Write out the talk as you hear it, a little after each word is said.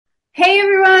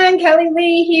Kellie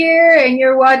Leigh here, and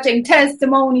you're watching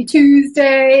Testimony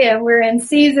Tuesday, and we're in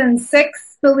season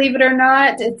 6, believe it or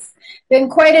not. It's been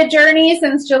quite a journey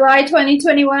since July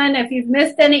 2021. If you've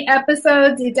missed any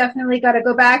episodes, you definitely got to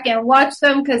go back and watch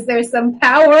them because there's some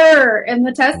power in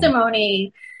the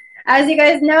testimony. As you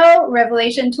guys know,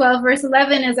 Revelation 12 verse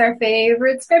 11 is our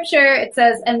favorite scripture. It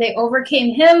says, and they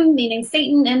overcame him, meaning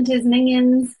Satan and his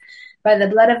minions, by the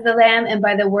blood of the Lamb and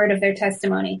by the word of their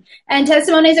testimony. And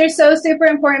testimonies are so super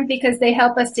important because they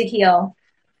help us to heal.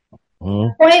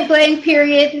 Point blank,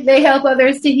 period. They help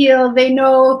others to heal. They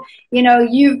know,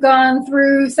 you've gone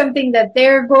through something that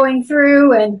they're going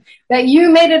through and that you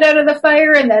made it out of the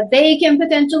fire and that they can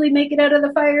potentially make it out of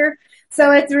the fire.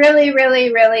 So it's really,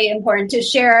 really, really important to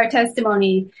share our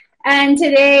testimony. And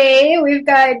today we've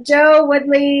got Joe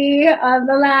Woodley on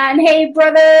the line. Hey,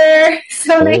 brother.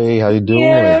 So nice. Hey, how you doing?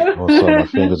 Oh, sorry, my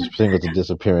fingers are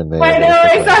disappearing there. I know.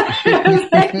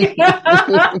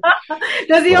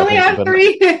 Does he only have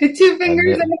two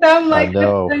fingers and a thumb like I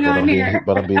know, this on here?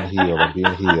 But I'm being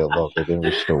healed. Look, they've been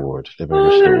restored.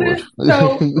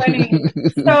 So funny.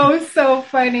 So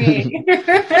funny.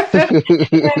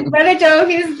 And Brother Joe,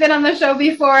 he's been on the show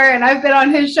before, and I've been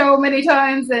on his show many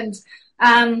times, and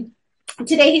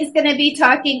today he's going to be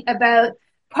talking about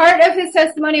part of his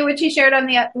testimony, which he shared on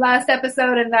the last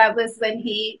episode, and that was when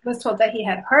he was told that he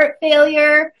had heart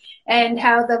failure and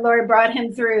how the Lord brought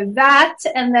him through that.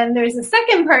 And then there's a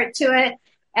second part to it,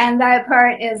 and that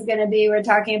part is going to be, we're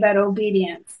talking about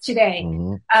obedience today.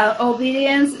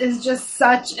 Obedience is just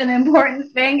such an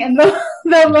important thing, and the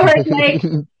Lord,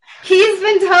 he's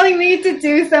been telling me to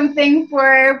do something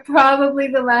for probably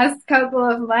the last couple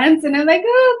of months. And I'm like,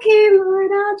 okay,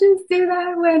 Lord, I'll just do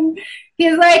that when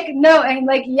he's like, no. And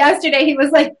like yesterday, he was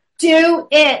like, do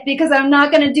it because I'm not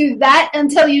going to do that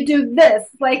until you do this.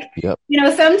 Like,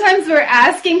 sometimes we're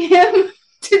asking him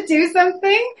to do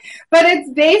something, but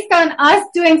it's based on us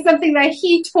doing something that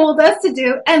he told us to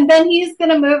do. And then he's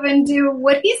going to move and do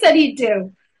what he said he'd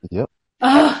do. Yep.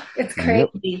 Oh, it's crazy.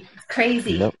 Yep. It's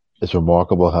crazy. Yep. It's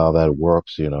remarkable how that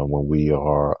works, when we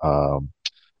are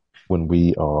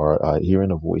hearing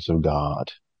the voice of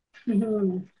God,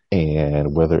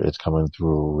 and whether it's coming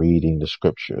through reading the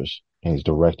scriptures, and he's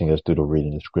directing us through the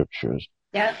reading of scriptures,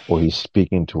 or he's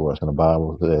speaking to us. And the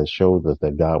Bible shows us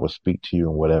that God will speak to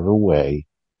you in whatever way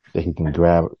that he can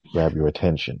grab your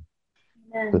attention.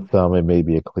 For some, it may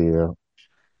be a clear,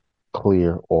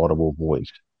 audible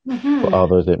voice. For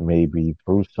others, it may be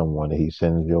through someone that he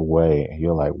sends your way, and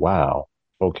you're like, wow,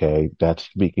 okay, that's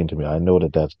speaking to me. I know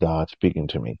that that's God speaking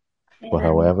to me. But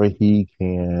however he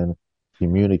can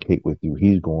communicate with you,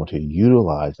 he's going to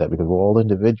utilize that because we're all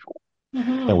individual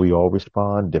and we all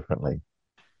respond differently.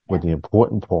 But the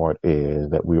important part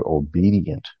is that we're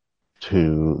obedient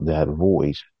to that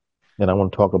voice. And I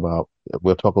want to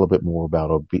we'll talk a little bit more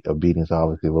about obedience,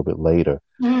 obviously, a little bit later.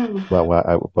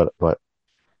 But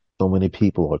so many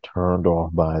people are turned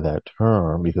off by that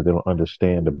term because they don't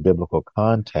understand the biblical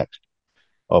context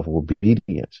of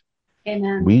obedience.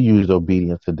 Amen. We use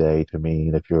obedience today to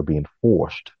mean if you're being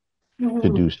forced to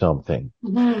do something.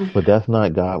 But that's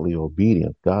not godly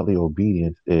obedience. Godly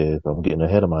obedience is, I'm getting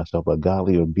ahead of myself, but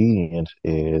godly obedience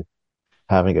is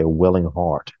having a willing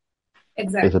heart.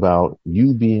 Exactly. It's about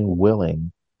you being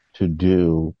willing to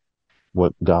do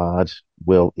what God's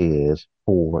will is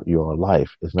for your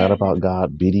life. It's not about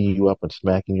God beating you up and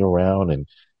smacking you around and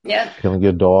killing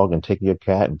your dog and taking your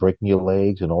cat and breaking your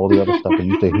legs and all the other stuff that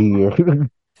you used to hear.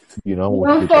 He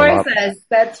won't force us,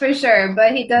 that's for sure.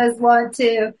 But he does want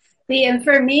to be. And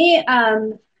for me,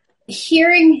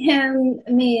 hearing him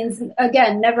means,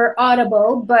 again, never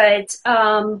audible, but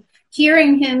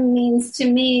hearing him means to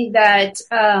me that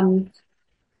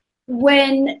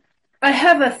when I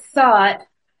have a thought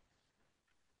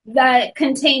that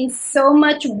contains so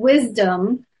much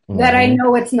wisdom that I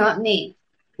know it's not me.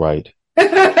 Right.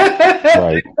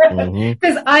 Right.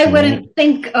 Because I wouldn't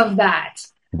think of that.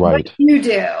 Right. But you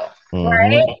do.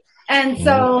 Right. And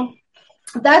so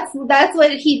that's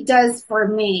what he does for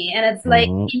me. And it's like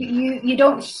you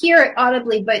don't hear it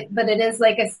audibly, but it is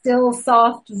like a still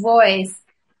soft voice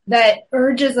that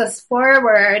urges us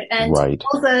forward and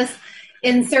tells us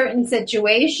in certain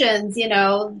situations,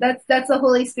 that's the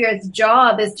Holy Spirit's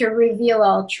job, is to reveal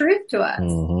all truth to us.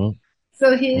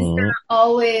 So he's going to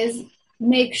always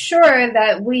make sure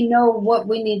that we know what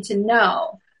we need to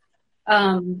know.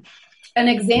 An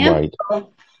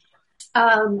example,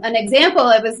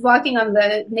 I was walking on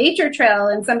the nature trail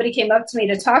and somebody came up to me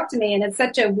to talk to me, and it's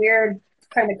such a weird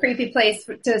kind of creepy place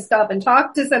to stop and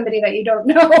talk to somebody that you don't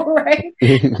know, right?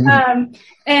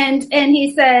 And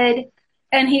he said,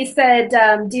 And he said,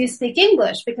 do you speak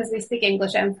English? Because we speak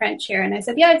English and French here. And I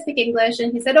said, yeah, I speak English.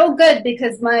 And he said, oh, good,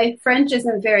 because my French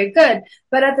isn't very good.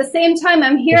 But at the same time,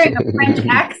 I'm hearing a French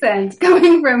accent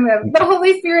coming from him. The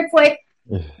Holy Spirit's like,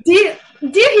 do you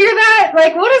hear that?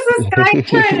 Like, what is this guy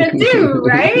trying to do?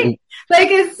 Right? Like,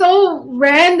 it's so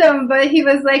random, but he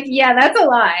was like, yeah, that's a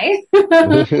lie.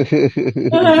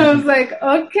 I was like,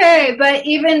 okay. But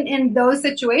even in those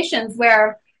situations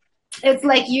where it's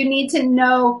like you need to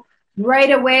know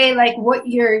right away, like what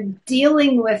you're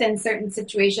dealing with in certain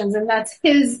situations. And that's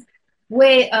his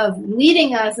way of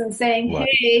leading us and saying, Right.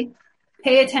 hey,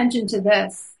 pay attention to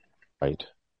this. Right.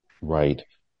 Right.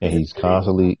 And he's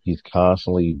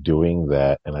constantly doing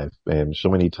that. And so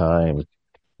many times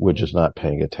we're just not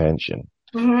paying attention.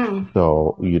 Mm-hmm.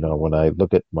 So, when I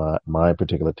look at my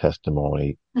particular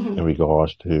testimony in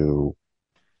regards to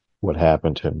what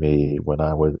happened to me when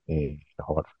I was in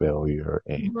heart failure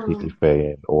and kidney failure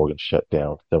and organ shut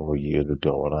down several years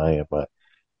ago, and I am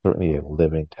certainly a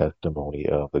living testimony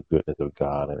of the goodness of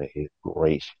God and His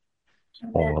grace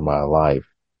on my life.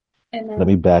 Let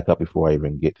me back up before I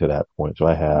even get to that point. So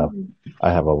I have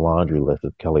a laundry list,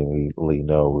 as Kellie Leigh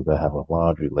knows. I have a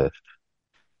laundry list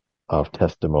of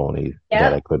testimonies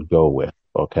that I could go with.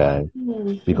 Okay,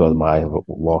 because I have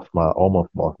almost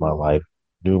lost my life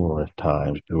numerous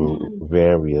times through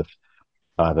various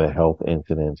either health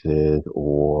incidences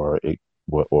or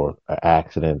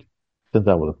accidents since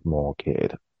I was a small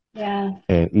kid. Yeah.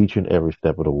 And each and every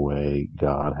step of the way,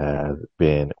 God has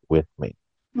been with me.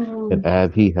 And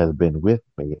as He has been with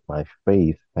me, my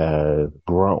faith has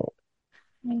grown.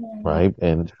 Right.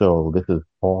 And so this is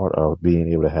part of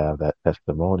being able to have that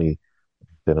testimony.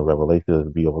 Then a revelation is to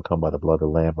be overcome by the blood of the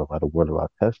Lamb or by the word of our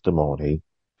testimony.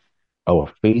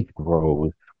 Our faith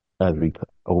grows as we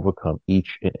overcome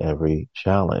each and every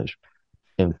challenge.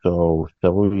 And so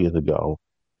several years ago,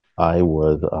 I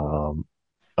was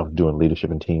doing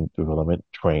leadership and team development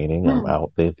training. I'm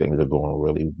out there. Things are going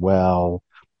really well.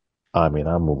 I mean,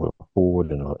 I'm moving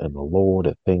forward in the Lord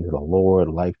and things of the Lord.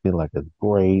 Life feels like it's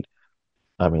great.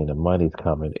 I mean, the money's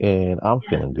coming in. I'm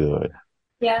feeling good.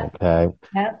 Yeah. Okay.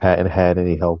 Yeah. Hadn't had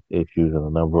any health issues in a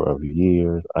number of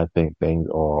years. I think things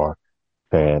are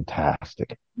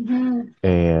fantastic. And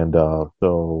I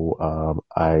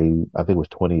think it was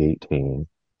 2018.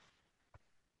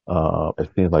 It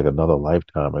seems like another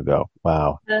lifetime ago.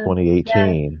 Wow,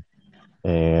 2018.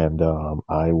 And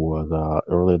I was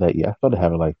earlier that year. I started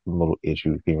having like some little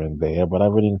issues here and there, but I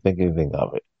really didn't think anything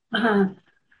of it.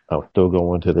 I'm still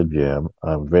going to the gym.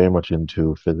 I'm very much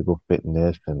into physical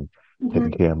fitness and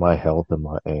taking care of my health and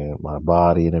my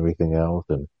body and everything else.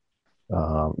 And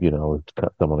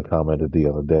someone commented the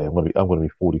other day. I'm gonna be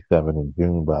 47 in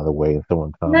June, by the way. And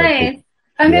someone commented, nice.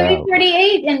 I'm yeah, gonna be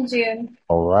 38 in June.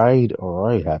 All right.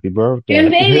 Happy birthday.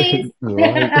 June babies.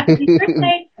 Right. Happy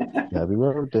birthday. Happy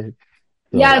birthday.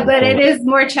 So, yeah, but it is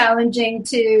more challenging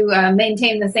to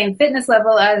maintain the same fitness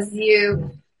level as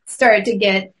you start to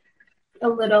get a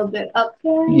little bit up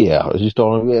there. Yeah, as you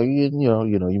start,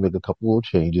 you make a couple little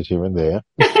changes here and there.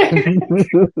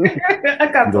 A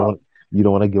couple. You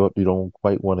don't want to give up. You don't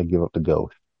quite want to give up the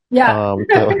ghost. Yeah.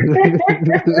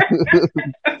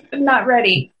 Not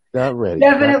ready. Not ready.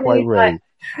 Definitely not quite ready.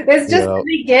 It's just the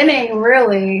beginning,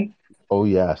 really. Oh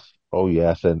yes,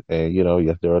 and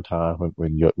yes, there are times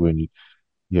when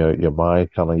your mind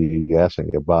telling you yes, and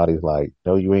your body's like,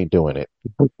 no, you ain't doing it.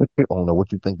 I don't know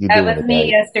what you think you're doing. That was me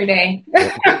yesterday.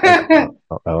 I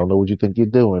don't know what you think you're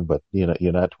doing, but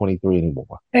you're not 23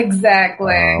 anymore.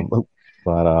 Exactly.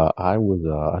 But I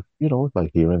was, it's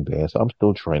like here and there. So I'm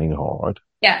still training hard.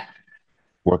 Yeah.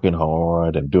 Working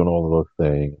hard and doing all of those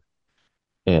things.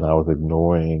 And I was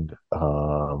ignoring,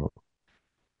 I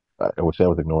would say I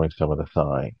was ignoring some of the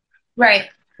signs. Right.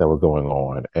 That were going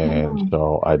on. And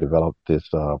so I developed this,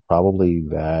 probably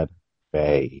that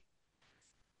May,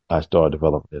 I started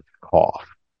developing this cough.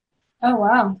 Oh,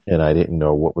 wow. And I didn't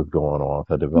know what was going on.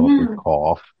 So I developed this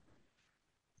cough.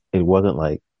 It wasn't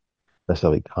like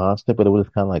necessarily constant, but it was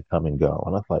kind of like come and go.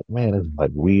 And I was like, man, this is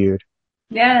like weird.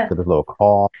 Yeah. This little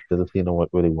cough doesn't seem to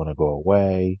really want to go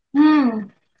away.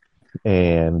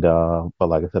 And, but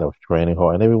like I said, I was training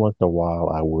hard, and every once in a while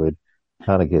I would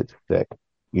kind of get sick,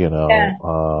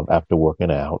 after working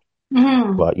out.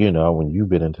 But, when you've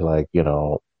been into like,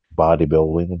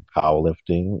 bodybuilding and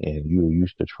powerlifting and you're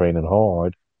used to training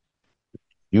hard,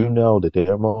 you know that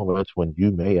there are moments when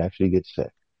you may actually get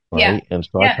sick. Right. Yeah. And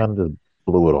so I kind of just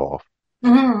blew it off.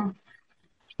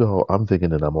 So I'm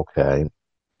thinking that I'm okay.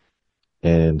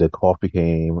 And the cough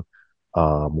became,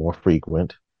 more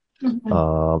frequent.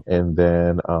 And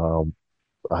then,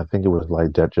 I think it was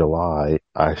like that July,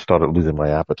 I started losing my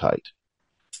appetite.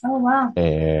 Oh, wow.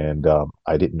 And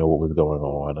I didn't know what was going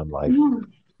on. I'm like,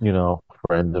 Mm-hmm.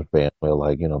 friends and family are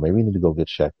like, maybe you need to go get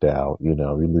checked out. You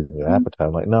losing your Mm-hmm. appetite.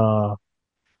 I'm like, nah,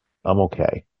 I'm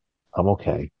okay. I'm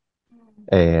okay.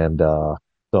 And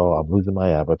so I'm losing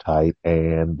my appetite.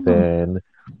 And Mm-hmm.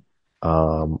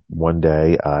 then one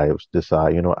day I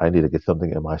decide, I need to get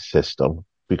something in my system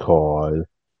because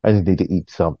I just need to eat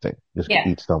something, just Yeah.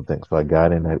 eat something. So I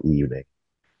got in that evening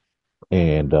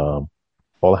and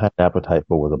all I had an appetite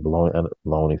for was a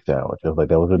bologna sandwich. I was like,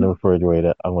 that was in the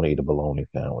refrigerator. I'm going to eat a bologna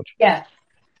sandwich. Yeah.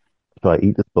 So I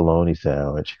eat this bologna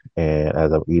sandwich, and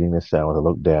as I'm eating this sandwich, I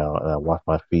look down and I watch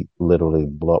my feet literally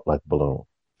blow up like balloons.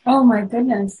 Oh my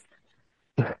goodness.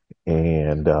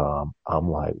 And I'm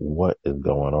like, what is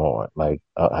going on? Like,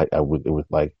 it was just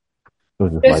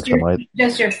Just like your somebody,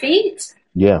 just your feet?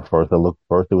 yeah, first it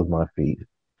was my feet.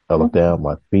 I looked down,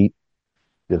 my feet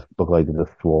just looked like they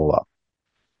just swole up.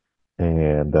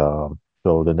 And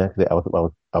so the next day I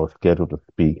was scheduled to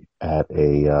speak at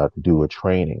to do a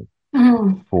training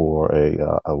Mm-hmm. for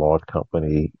a large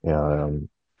company in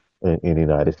the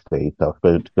United States. I was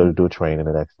going to do a training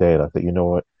the next day, and I said, you know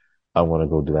what? I want to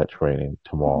go do that training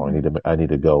tomorrow. I need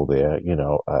to go there.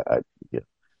 Yeah,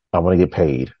 I want to get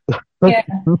paid. Yeah.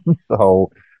 So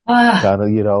Uh, kind of,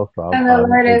 so and the I'm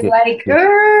Lord is thinking, like,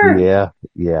 "Grr." yeah,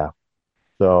 yeah.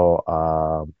 So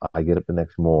I get up the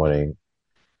next morning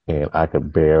and I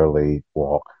could barely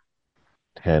walk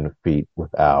 10 feet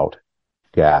without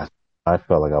gas. I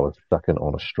felt like I was sucking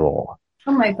on a straw.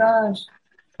 Oh my gosh.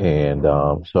 And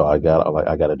so I got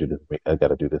to do this. I got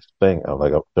to do this thing. I'm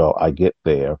like, so I get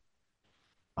there.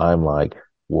 I'm like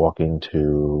walking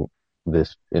into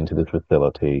this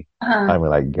facility. Uh-huh. I'm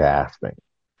like gasping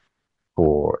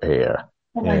for air.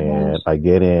 Oh my gosh. And I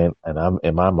get in, and I'm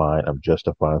in my mind, I'm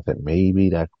justifying that maybe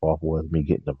that cough was me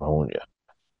getting pneumonia.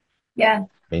 Yeah.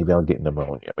 Maybe I'm getting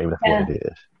pneumonia. Maybe that's what Yeah. it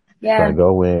is. So I Yeah.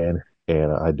 go in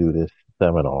and I do this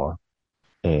seminar,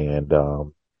 and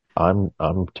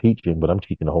I'm teaching, but I'm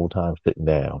teaching the whole time sitting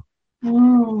down. I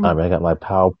Mm. mean, I got my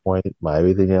PowerPoint, my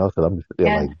everything else, and I'm just there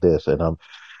Yeah. like this,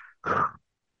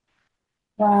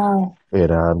 Wow.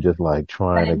 I'm just like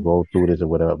trying to And, go through this or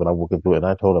whatever. But I'm working through it, and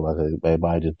I told him, I said, "Babe,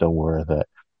 I just don't worry that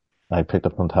I picked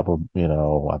up some type of,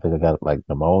 I think I got like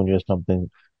pneumonia or something."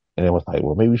 And it was like,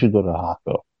 "Well, maybe we should go to the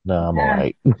hospital." No, I'm all yeah.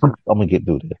 right. I'm gonna get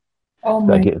through this. Oh So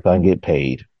my I can God. get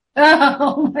paid.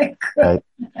 Oh my Right?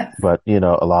 goodness. But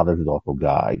a lot of this is also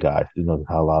guys.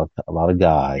 How a lot of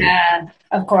guys. Yeah.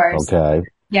 Of course. Okay.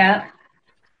 Yeah.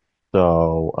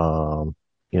 So,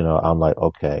 I'm like,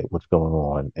 okay, what's going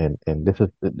on? And this is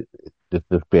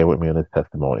just bear with me on this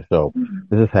testimony. So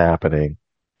this is happening,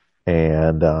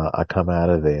 and I come out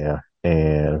of there,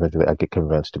 and eventually I get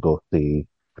convinced to go see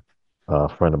a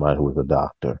friend of mine who was a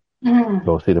doctor. Mm.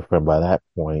 Go see the friend. By that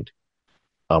point,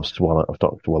 I'm swelling. I'm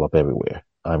starting to swell up everywhere.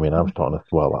 I mean, I'm starting to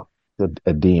swell up. The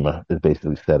edema is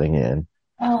basically setting in.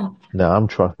 Oh. Now I'm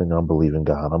trusting, I'm believing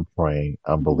God, I'm praying,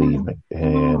 I'm Mm. believing.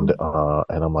 And Mm.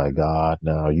 I'm like, God,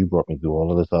 now you brought me through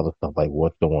all of this other stuff. Like,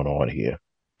 what's going on here?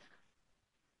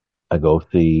 I go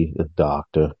see this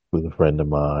doctor who's a friend of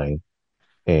mine,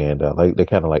 and like they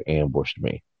kind of like ambushed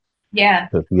me. Yeah.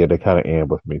 Yeah, they kind of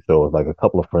ambushed me. So it was like a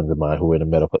couple of friends of mine who were in the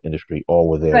medical industry all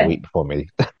were there Good. waiting for me.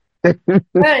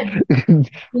 Good. You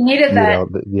needed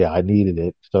that. Yeah, I needed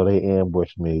it. So they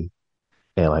ambushed me.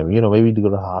 And like, maybe to go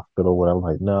to the hospital, where I'm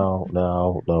like, no,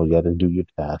 no, no, you got to do your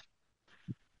test.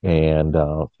 And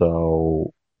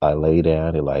so I lay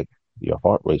down and like your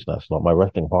heart rate's not slow. My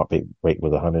resting heart rate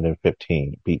was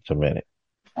 115 beats a minute.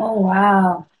 Oh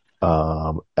wow.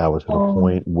 I was to the Oh.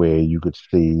 point where you could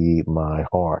see my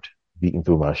heart beating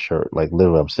through my shirt. Like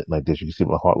literally, I'm sitting like this. You can see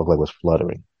my heart look like it was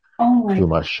fluttering Oh my through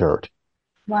God. my shirt.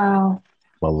 Wow.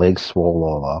 My legs swole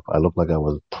all up. I look like I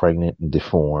was pregnant and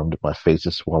deformed. My face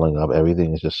is swelling up.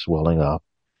 Everything is just swelling up.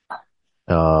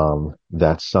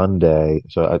 That Sunday,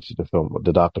 so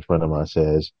the doctor friend of mine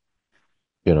says,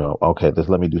 okay, just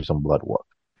let me do some blood work.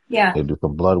 Yeah. They do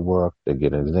some blood work, they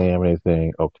get an exam and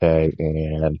everything, okay,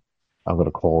 and I'm going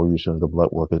to call you as soon as the blood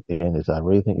work is in. Is I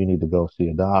really think you need to go see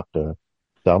a doctor.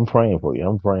 So I'm praying for you.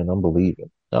 I'm praying, I'm believing.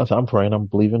 No, so I'm praying, I'm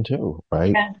believing too,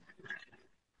 right? Yeah.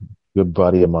 Good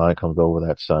buddy of mine comes over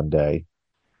that Sunday.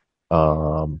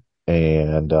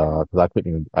 And, cause I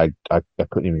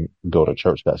couldn't even go to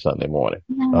church that Sunday morning.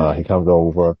 He Mm. comes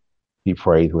over, he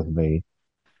prays with me.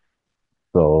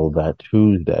 So that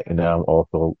Tuesday, and now I'm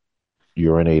also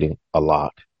urinating a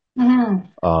lot. Mm.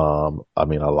 I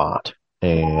mean, a lot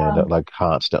and Wow. like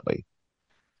constantly.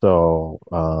 So,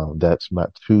 that's my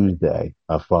Tuesday.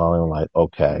 I finally am like,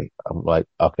 okay, I'm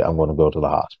going to go to the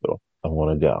hospital. I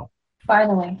want to go.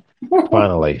 Finally.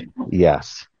 Finally,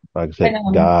 yes. Like I said,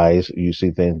 guys, you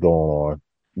see things going on,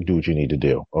 do what you need to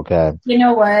do. Okay. You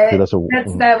know what? So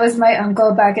That was my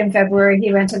uncle back in February.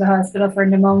 He went to the hospital for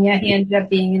pneumonia. He ended up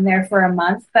being in there for a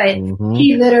month, but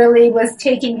he literally was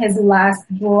taking his last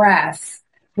breath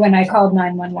when I called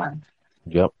 911.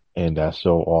 Yep. And that's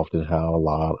so often how a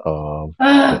lot of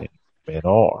men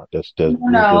are.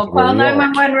 No, call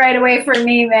 911 right away for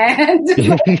me, man. Just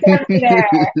let me there.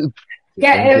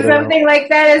 Yeah, if something like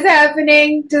that is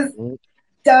happening, just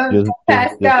don't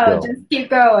pass out. Just keep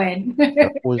going.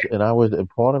 And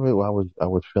part of it, I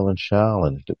was feeling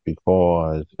challenged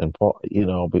because, and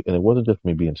it wasn't just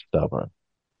me being stubborn.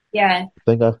 Yeah. I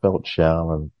think I felt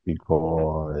challenged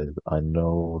because I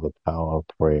know the power of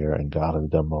prayer and God has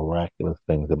done miraculous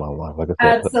things in my life. Like I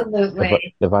said,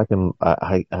 absolutely. If I can,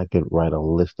 I could write a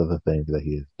list of the things that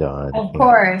He has done. Of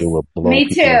course. It will blow Me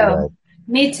too. away.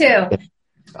 Me too.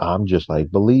 I'm just like,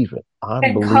 believe it.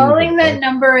 And calling that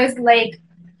number is like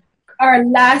our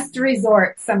last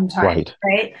resort sometimes,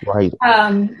 right? Right.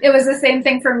 It was the same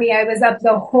thing for me. I was up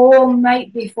the whole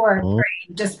night before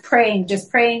praying, just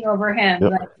praying over him,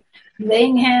 like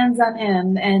laying hands on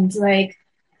him. And like,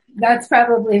 that's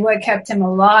probably what kept him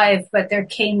alive. But there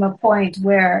came a point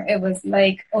where it was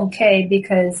like, okay,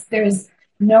 because there's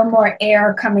no more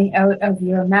air coming out of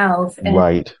your mouth. And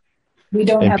we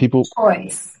don't have a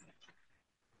choice.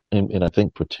 And I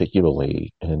think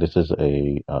particularly, and this is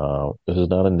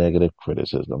not a negative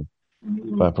criticism,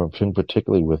 but I think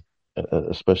particularly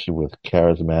especially with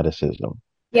charismaticism.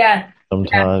 Yeah.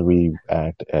 Sometimes we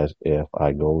act as if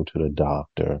I go to the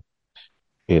doctor,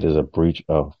 it is a breach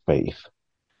of faith.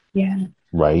 Yeah.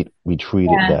 Right? We treat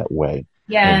it that way.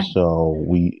 Yeah. And so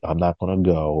I'm not going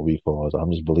to go because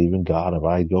I'm just believing God. If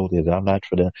I go there, if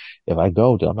I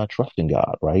go there, I'm not trusting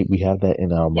God, right? We have that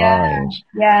in our minds.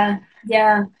 Yeah.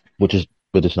 Yeah.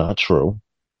 But it's not true.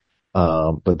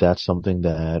 But that's something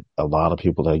that a lot of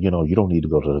people you don't need to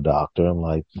go to the doctor. I'm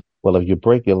like, well, if you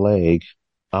break your leg,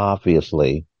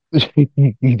 obviously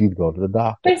you need to go to the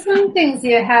doctor. There's some things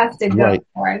you have to go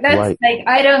for. That's like,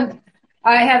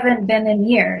 I haven't been in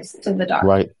years to the doctor.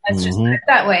 Right. Let's just put it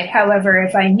that way. However,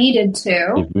 if I needed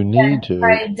to, if you need to,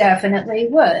 I definitely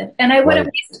would. And I wouldn't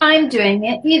waste time doing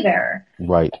it either.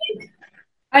 Right. Like,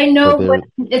 I know when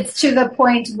it's to the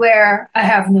point where I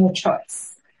have no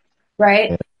choice.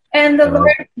 Right. And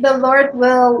the Lord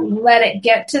will let it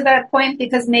get to that point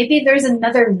because maybe there's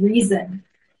another reason.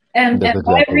 And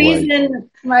my reason,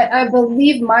 I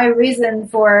believe my reason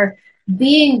for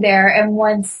being there, and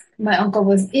once my uncle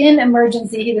was in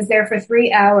emergency, he was there for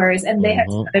 3 hours, and they had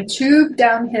to put a tube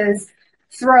down his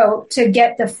throat to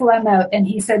get the phlegm out. And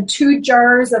he said 2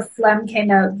 jars of phlegm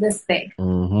came out this big.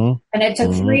 And it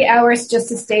took 3 hours just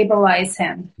to stabilize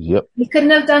him. Yep. He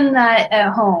couldn't have done that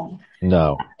at home.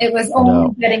 No. It was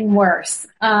only getting worse.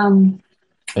 And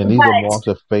these are marks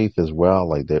of faith as well.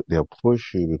 Like they'll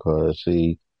push you because,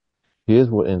 see, here's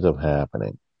what ends up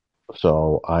happening.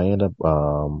 So I end up,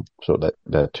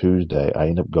 that Tuesday, I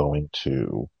end up going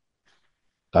to,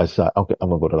 I said, okay, I'm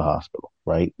gonna go to the hospital,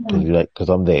 right? Cause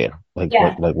I'm there. Like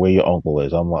where your uncle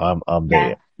is. I'm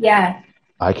there. Yeah.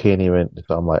 I can't even,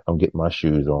 so I'm like, I'm getting my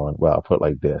shoes on. Well, I'll put it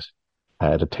like this. I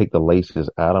had to take the laces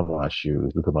out of my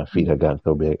shoes because my feet had gotten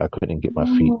so big. I couldn't get my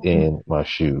feet in my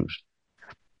shoes.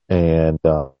 And,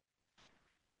 so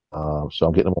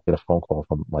I'm getting a phone call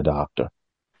from my doctor.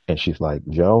 And she's like,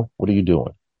 Joe, what are you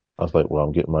doing? I was like, well,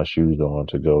 I'm getting my shoes on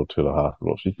to go to the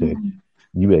hospital. She said,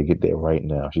 you better get there right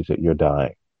now. She said, you're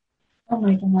dying. Oh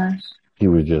my gosh. He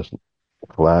was just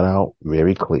flat out,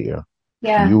 very clear.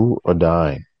 Yeah. You are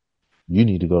dying. You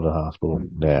need to go to the hospital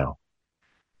now.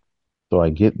 So I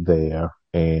get there,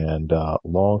 and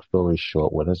long story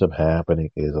short, what ends up happening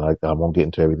is, I won't get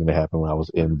into everything that happened when I was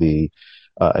in the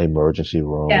emergency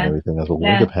room and everything else. But what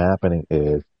ends up happening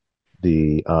is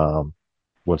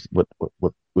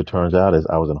what turns out is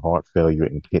I was in heart failure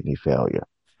and kidney failure.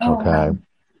 Wow.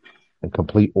 And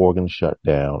complete organ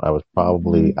shutdown. I was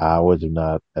probably hours, if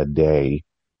not a day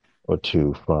or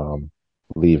two, from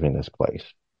leaving this place.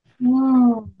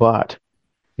 But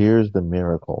here's the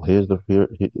miracle.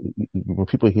 When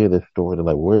people hear this story, they're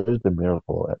like, where's the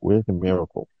miracle at? Where's the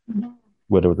miracle?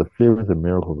 Well, there was a series of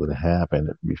miracles that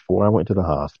happened before I went to the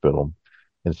hospital,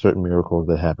 and certain miracles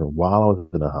that happened while I was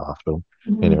in the hospital,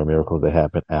 and there were miracles that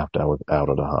happened after I was out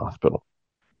of the hospital.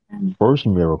 First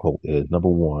miracle is, number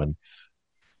one,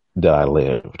 that I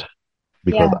lived,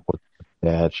 because I was in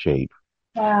bad shape.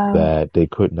 Wow. That they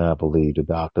could not believe. The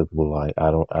doctors were like,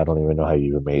 I don't even know how you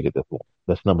even made it this long.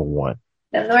 That's number one.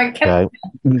 The Lord kept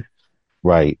you.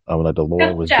 Right. I'm like, the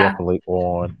Lord was definitely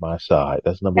on my side.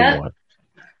 That's number one.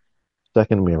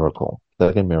 Second miracle,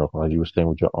 as you were staying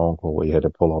with your uncle, where you had to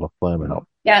pull all the phlegm out.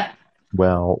 Yeah.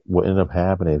 Well, what ended up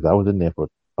happening is I was in there for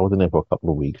a couple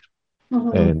of weeks,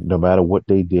 Mm-hmm. and no matter what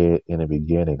they did in the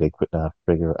beginning, they could not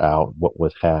figure out what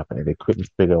was happening. They couldn't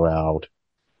figure out,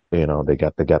 they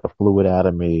got the fluid out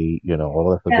of me, all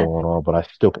that was Yeah. going on, but I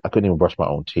couldn't even brush my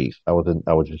own teeth. I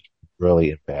was just really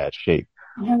in bad shape.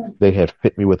 Mm-hmm. They had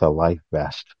fit me with a life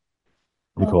vest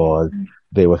Oh, because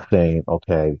they were saying,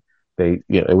 okay,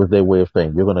 it was their way of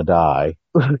saying, you're going to die.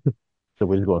 So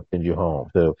we're just going to send you home.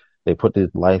 So they put this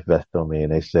life vest on me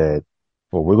and they said,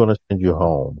 well, we're going to send you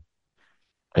home.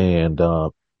 And,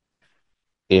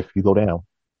 if you go down,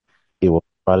 it will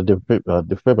try to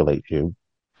defibrillate you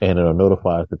and it'll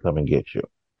notify us to come and get you.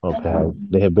 Okay.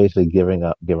 They had basically given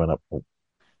up hope.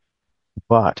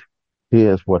 But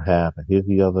here's what happened. Here's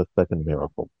the other second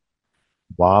miracle.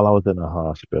 While I was in the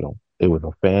hospital, it was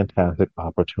a fantastic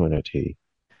opportunity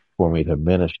for me to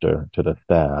minister to the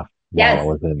staff while I yes.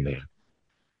 was in there.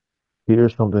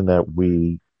 Here's something that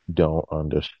we don't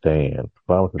understand.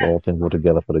 Bible says all things work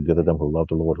together for the good of them who love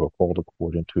the Lord, who are called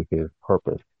according to his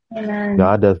purpose. Amen.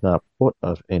 God does not put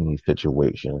us in these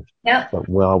situations, Yep. but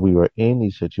while we are in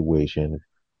these situations,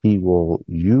 he will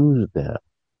use them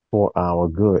for our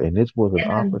good. And this was an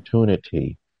Amen.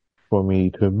 opportunity for me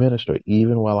to minister.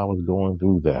 Even while I was going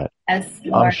through that, Yes,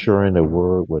 I'm Lord. sharing the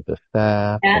word with the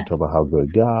staff. I'm Yeah. talking about how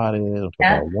good God is. I'm talking about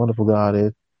Yeah. how wonderful God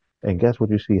is. And guess what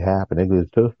you see happen? It was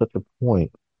to such a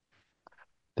point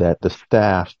that the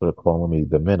staff started calling me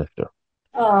the minister.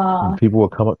 And Oh, people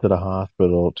would come up to the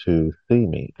hospital to see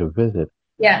me, to visit,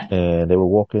 yeah. and they would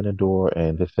walk in the door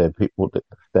and they said, the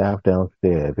staff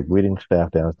downstairs, the greeting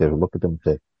staff downstairs would look at them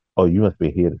and say, oh, you must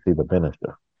be here to see the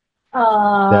minister.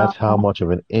 Oh, That's how much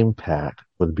of an impact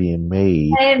was being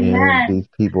made in amen. these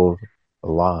people's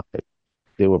lives.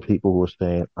 There were people who were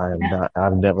saying, Yeah.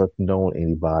 I've never known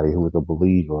anybody who was a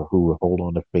believer who would hold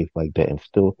on to faith like that and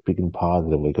still speaking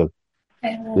positively. Because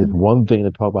it's Amen. one thing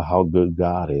to talk about how good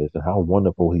God is and how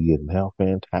wonderful he is and how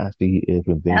fantastic he is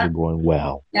when things are Yeah. going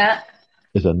well. Yeah.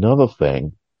 It's another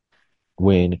thing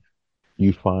when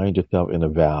you find yourself in a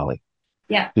valley.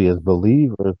 Yeah. See, as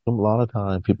believers, a lot of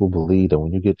times people believe that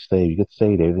when you get saved,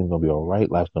 everything's gonna be all right.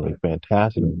 Life's gonna be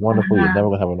fantastic and wonderful. You're Uh-huh. never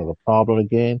gonna have another problem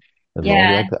again.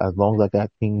 Yeah. As long as I got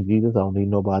King Jesus, I don't need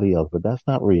nobody else. But that's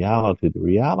not reality. The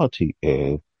reality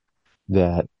is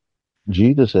that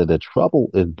Jesus said that trouble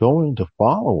is going to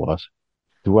follow us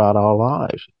throughout our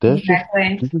lives.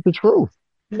 Exactly. This is the truth.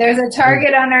 There's a And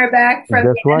target on our back from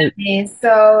that's right. the enemy.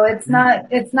 So that's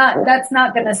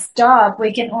not going to stop.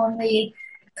 We can only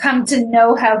come to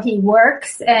know how he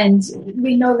works, and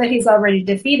we know that he's already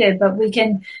defeated, but we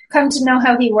can come to know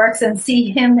how he works and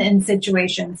see him in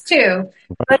situations too,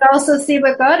 but also see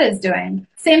what God is doing.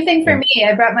 Same thing for And, me.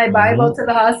 I brought my Bible mm-hmm, to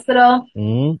the hospital.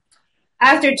 mm-hmm,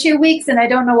 After 2 weeks, and I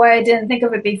don't know why I didn't think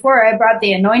of it before, I brought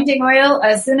the anointing oil.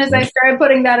 As soon as I started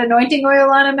putting that anointing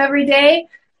oil on him every day,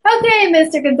 okay,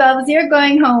 Mr. Gonzalez, you're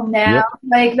going home now. yep,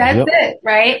 Like, that's yep, it,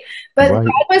 right? But right.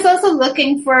 God was also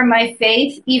looking for my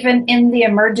faith even in the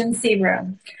emergency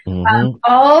room. Mm-hmm.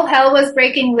 All hell was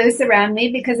breaking loose around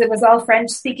me because it was all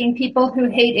French speaking people who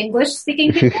hate English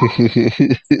speaking people.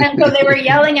 And so they were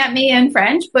yelling at me in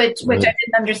French, which I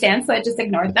didn't understand, so I just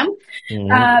ignored them.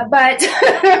 Mm-hmm.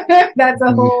 But that's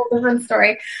a whole different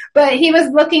story. But he was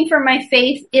looking for my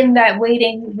faith in that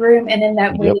waiting room and in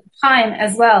that Yep. waiting time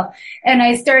as well. And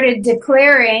I started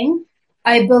declaring,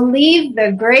 I believe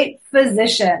the great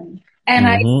physician. And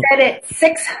I Mm-hmm. said it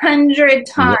 600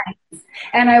 times. Yep.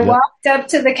 And I Yep. walked up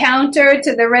to the counter,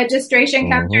 to the registration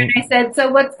counter, Mm-hmm. and I said,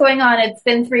 so what's going on? It's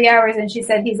been 3 hours. And she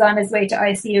said, he's on his way to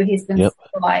ICU. He's been Yep.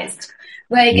 stabilized.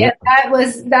 Like, and Yep.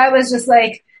 that was just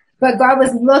like, but God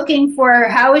was looking for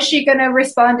how is she going to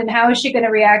respond and how is she going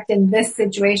to react in this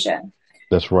situation?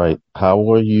 That's right.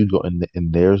 How are you going?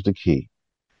 And there's the key.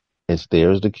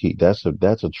 There's the key. That's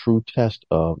a true test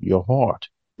of your heart.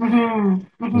 Mm-hmm.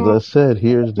 As Mm-hmm. I said,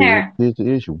 Yeah. here's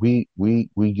the issue.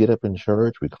 We get up in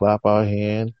church, we clap our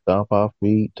hands, stomp our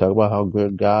feet, talk about how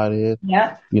good God is.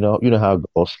 Yeah. You know how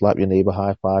or slap your neighbor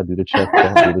high five, do the chest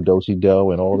bump, do the do-si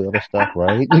do, and all the other stuff,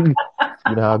 right?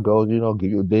 You know how it goes. Give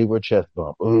your neighbor a chest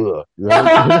bump, right?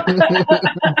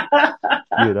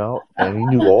 And he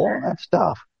knew all that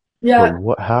stuff. But Yeah.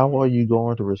 how are you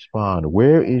going to respond?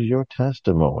 Where is your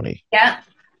testimony Yeah.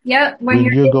 Yeah. When when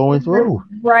you're you're going through?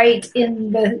 right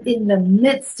in the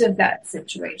midst of that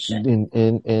situation.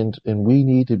 And we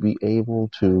need to be able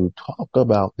to talk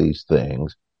about these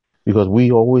things because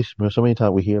so many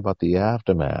times we hear about the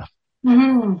aftermath.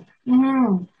 Mm-hmm.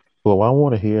 Mm-hmm. Well, I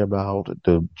want to hear about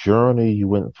the journey you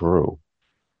went through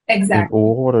in Exactly.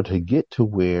 order to get to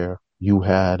where you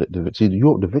had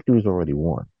the victory's already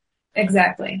won,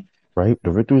 Exactly. right?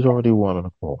 The victory's already won on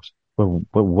the cross.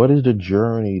 but what is the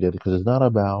journey that, because it's not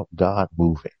about God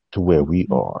moving to where we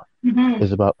are. Mm-hmm.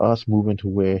 It's about us moving to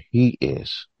where he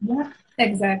is. Yeah,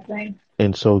 exactly.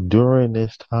 And so during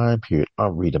this time period,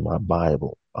 I'm reading my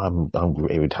Bible. I'm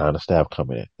every time the staff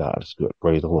come in. God is good.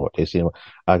 Praise the Lord. They see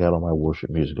I got all my worship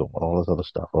music on, all this other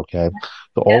stuff. Okay.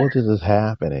 So Yeah. all of this is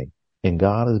happening and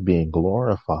God is being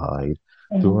glorified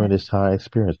during Amen. this time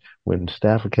experience. When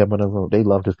staff would come in the room, they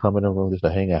loved to come in the room just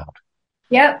to hang out.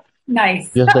 Yep.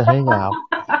 Nice. Just to hang out.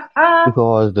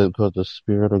 Because the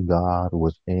Spirit of God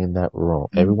was in that room.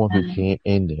 Everyone who came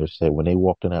in there said when they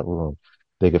walked in that room,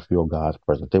 they could feel God's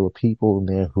presence. There were people in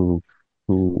there who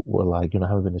were like, I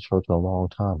haven't been to church in a long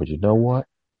time, but you know what?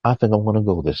 I think I'm going to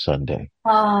go this Sunday.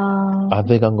 I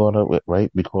think I'm going to,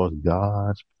 right? Because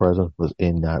God's presence was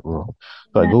in that room.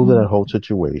 So I go to that whole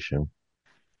situation.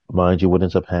 Mind you, what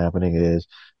ends up happening is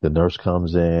the nurse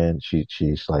comes in.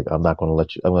 She's like, I'm not going to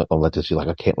let you, I'm not going to let this. She's like,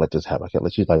 I can't let this happen. I can't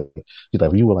let, she's like,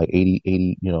 if you were like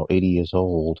 80 years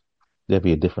old, there'd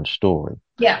be a different story.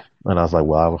 Yeah. And I was like,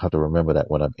 well, I will have to remember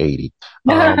that when I'm 80.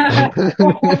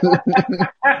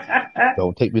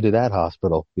 Don't take me to that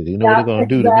hospital because you know what they're going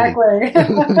to do to me.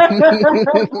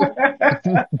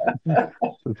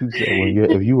 So she said,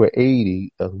 if you were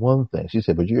 80, that's one thing. She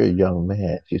said, but you're a young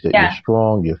man. She said, you're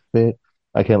strong, you're fit.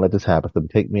 I can't let this happen. So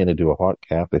take me in to do a heart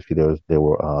cath. They see there was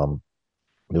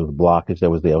blockage that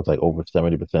was there. It was like over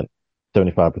 70%,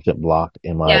 75% blocked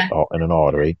in in an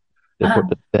artery. They put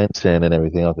the stents in and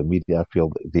everything else. Immediately I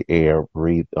feel the air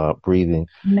breathing Amazing.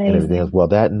 And everything else. Well,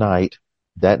 that night,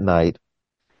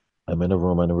 I'm in a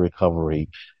room in a recovery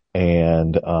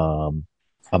and, I'm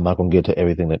not going to get to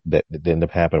everything that ended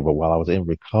up happening, but while I was in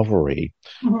recovery,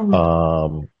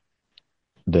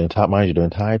 the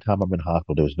entire time I'm in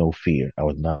hospital, there was no fear. I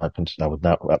was not up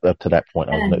to that point.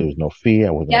 There was no fear.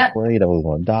 I wasn't afraid I was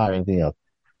going to die or anything else.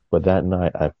 But that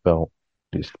night I felt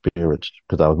these spirits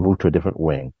because I was moved to a different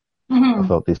wing. I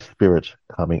felt these spirits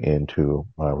coming into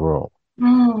my room.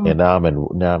 And now I'm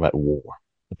at war.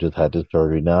 I just had this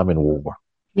surgery. Now I'm in war.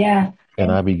 Yeah.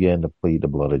 And I began to plead the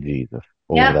blood of Jesus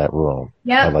over that room.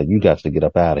 Yeah. I was like, you got to get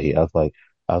up out of here. I was like,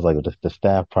 the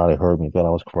staff probably heard me, thought I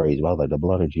was crazy. But I was like, the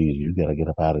blood of Jesus, you got to get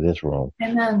up out of this room.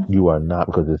 Amen. You are not,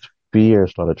 because this fear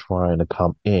started trying to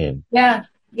come in. Yeah.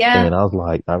 Yeah. And I was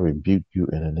like, I rebuke you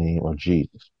in the name of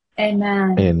Jesus.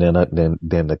 Amen. And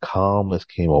then the calmness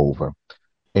came over.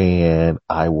 And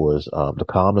the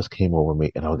calmness came over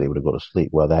me and I was able to go to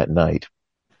sleep. Well, that night,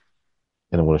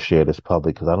 and I'm going to share this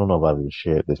public because I don't know if I've ever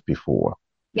shared this before.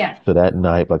 Yeah. So that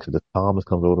night, like I said, the calmness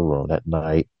comes over the room. That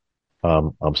night,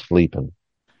 I'm sleeping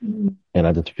and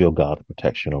I just feel God's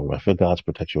protection over me. I feel God's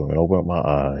protection over me. I open up my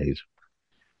eyes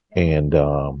and,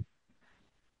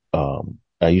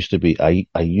 I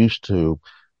used to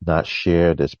not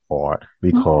share this part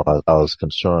because I was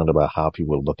concerned about how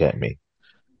people would look at me.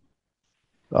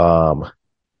 But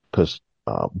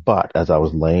as I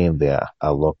was laying there, I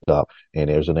looked up and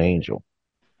there's an angel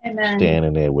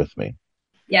standing there with me.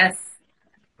 Yes.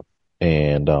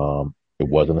 And, it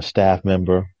wasn't a staff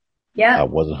member. Yeah. I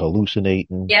wasn't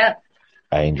hallucinating. Yeah.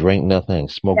 I ain't drank nothing,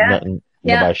 smoked nothing.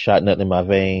 Nobody shot nothing in my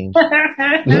veins.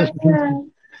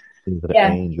 It was an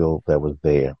angel that was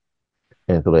there.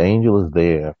 And so the angel is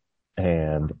there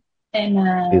and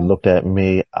he looked at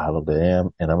me, I looked at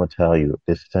him, and I'm going to tell you,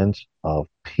 this sense of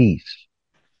peace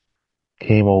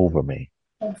came over me.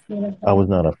 That's beautiful. I was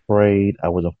not afraid. I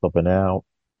wasn't flipping out.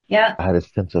 Yeah. I had a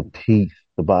sense of peace.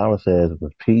 The Bible says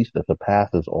the peace that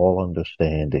surpasses all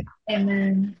understanding.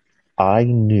 Amen. I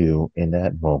knew in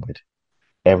that moment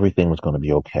everything was going to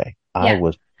be okay. I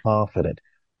was confident.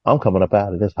 I'm coming up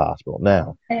out of this hospital.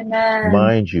 Now,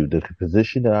 mind you, the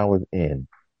position that I was in,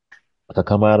 to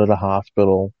come out of the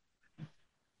hospital,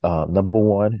 number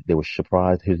one, they were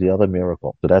surprised. Here's the other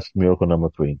miracle. So that's miracle number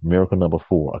 3. Miracle number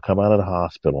 4, I come out of the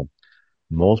hospital.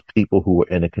 Most people who were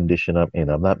in the condition I'm in,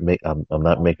 I'm not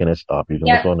making this up. You can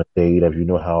look on the data if you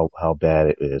know how bad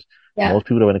it is. Yeah. Most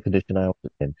people that are in the condition I was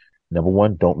in, number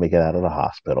one, don't make it out of the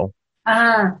hospital.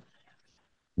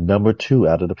 Number 2,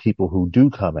 out of the people who do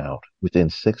come out within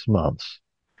 6 months,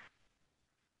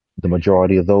 the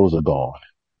majority of those are gone.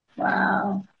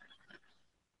 Wow.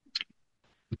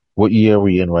 What year are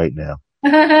we in right now?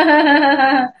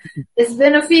 It's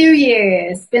been a few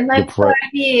years. It's been like 5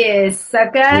 years.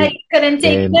 Okay, you couldn't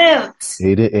take notes.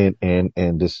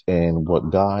 And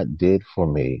what God did for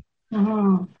me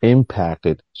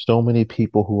impacted so many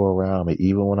people who were around me.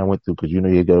 Even when I went through, because you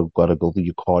got to go through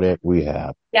your cardiac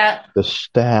rehab. Yeah. The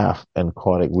staff and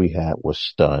cardiac rehab was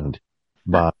stunned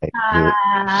by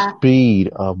the speed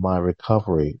of my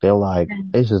recovery. They're like,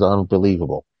 "This is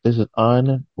unbelievable. This is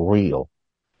unreal."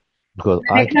 Because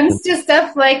when it comes to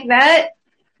stuff like that,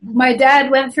 my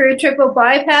dad went through a triple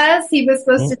bypass. He was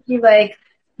supposed to be like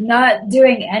not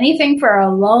doing anything for a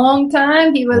long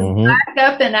time. He was back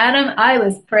up and at him. I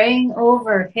was praying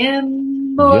over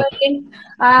him, boy. Yep.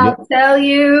 I'll tell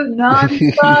you,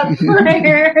 nonstop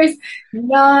prayers,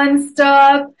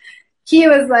 nonstop. He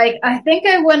was like, I think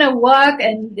I want to walk,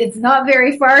 and it's not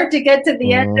very far to get to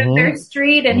the end of their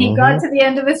street. And he got to the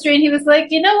end of the street and he was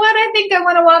like, you know what? I think I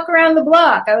want to walk around the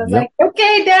block. I was like,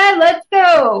 okay, Dad, let's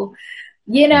go.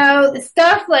 You know,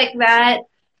 stuff like that.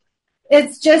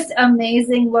 It's just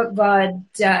amazing what God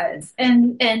does.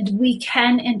 And we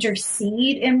can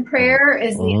intercede in prayer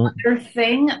is the other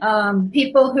thing.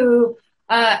 People who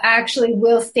actually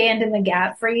will stand in the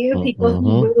gap for you, people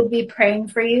who will be praying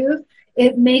for you.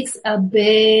 It makes a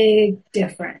big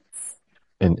difference.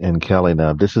 And Kellie,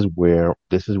 now this is where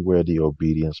the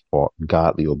obedience part,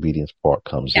 godly obedience part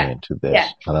comes into this. Yeah.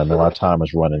 And I know our time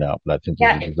is running out, but I think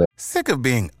this is Sick of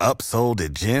being upsold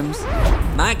at gyms?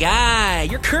 My guy,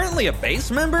 you're currently a base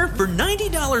member? For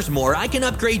 $90 more, I can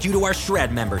upgrade you to our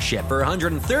Shred membership. For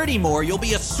 $130 more, you'll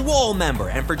be a Swole member.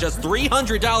 And for just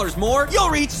 $300 more, you'll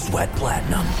reach Sweat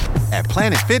Platinum. At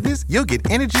Planet Fitness, you'll get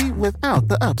energy without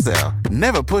the upsell.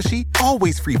 Never pushy,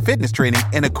 always free fitness training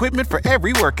and equipment for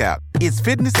every workout. It's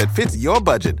fitness that fits your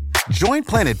budget. Join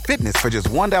Planet Fitness for just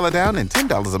 $1 down and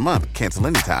 $10 a month. Cancel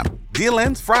anytime. Deal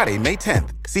ends Friday, May 10th.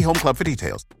 See Home Club for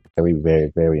details. very,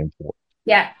 very, very important.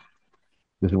 Yeah.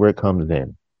 This is where it comes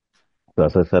in. So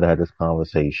as I said, I had this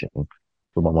conversation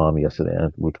with my mom yesterday,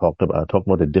 and I talked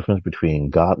about the difference between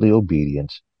godly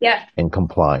obedience and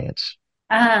compliance.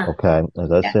 Okay.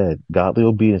 As I said, godly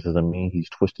obedience doesn't mean he's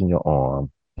twisting your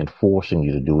arm and forcing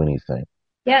you to do anything.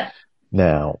 Yeah.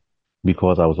 Now,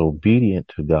 because I was obedient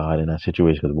to God in that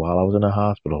situation, because while I was in the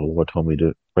hospital, the Lord told me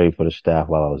to pray for the staff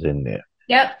while I was in there.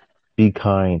 Yep. Be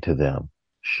kind to them.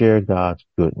 Share God's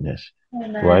goodness.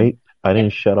 Amen. Right? I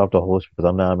didn't shut off the Holy Spirit because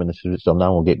I'm not in the situation, so I'm not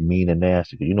going to get mean and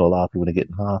nasty. Because you know, a lot of people that get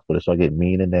in the hospital, they start getting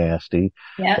mean and nasty.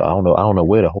 Yep. So I don't know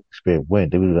where the Holy Spirit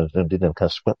went. They kind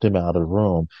of swept him out of the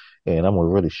room, and I'm going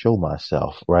to really show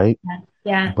myself, right?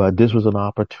 Yeah. But this was an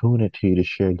opportunity to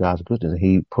share God's goodness.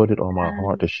 He put it on my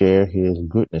heart to share his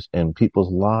goodness, and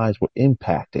people's lives were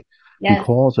impacted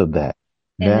because of that.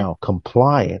 Now,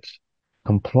 compliance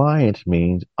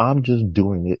means I'm just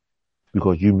doing it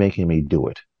because you're making me do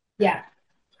it. Yeah.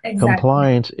 Exactly.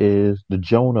 Compliance is the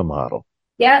Jonah model.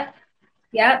 Yep.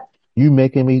 Yep. You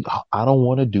making me, I don't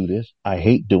want to do this. I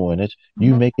hate doing it.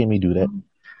 You making me do that.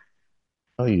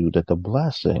 I tell you that the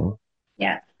blessing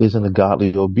is in the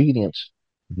godly obedience,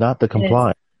 not the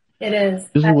compliance. It is.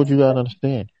 This is what you got to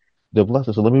understand. The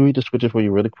blessing. So let me read the scripture for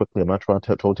you really quickly. I'm not trying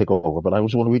to take over, but I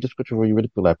just want to read the scripture for you really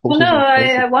quickly. I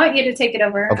want you to take it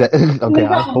over. Okay. Okay.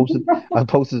 I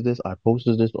posted this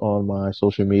on my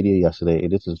social media yesterday.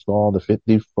 This is Psalm, the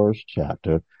 51st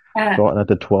chapter, starting at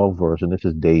the 12th verse. And this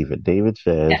is David. David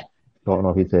says, starting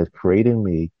off, he says, create in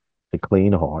me a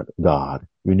clean heart, God.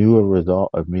 Renew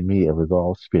me a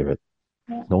resolved spirit.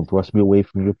 Don't thrust me away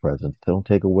from your presence. Don't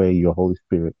take away your Holy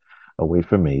Spirit away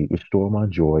from me. Restore my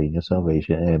joy in your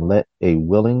salvation, and let a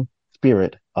willing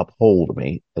spirit uphold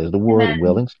me. As the word,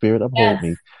 willing spirit uphold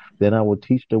me. Then I will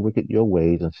teach the wicked your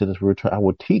ways, and sinners will return. I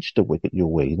will teach the wicked your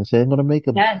ways, and say I'm going to make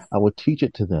them. I will teach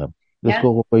it to them. Let's go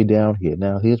all the way down here.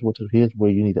 Now here's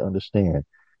where you need to understand.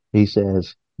 He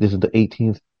says, this is the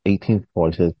 18th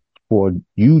part. He says, for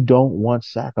you don't want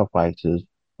sacrifices,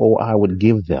 or I would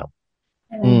give them.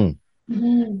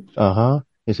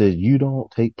 It says, you don't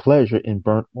take pleasure in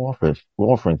burnt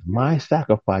offerings. My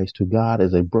sacrifice to God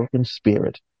is a broken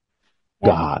spirit.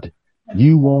 God,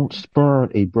 you won't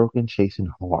spurn a broken, chastened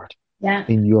heart.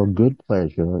 In your good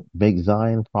pleasure, make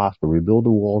Zion prosper, rebuild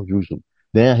the walls of Jerusalem.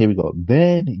 Then, here we go.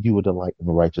 Then you will delight in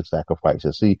the righteous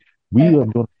sacrifices. See, we are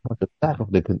doing the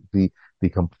sacrifice. The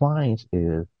compliance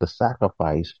is the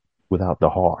sacrifice without the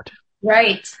heart.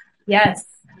 Right. Yes.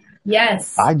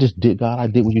 Yes. I did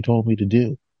what you told me to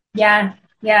do. Yeah.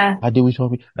 Yeah. I did what you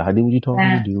told me. I did what you told me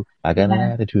to do. I got an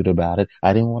attitude about it.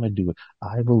 I didn't want to do it.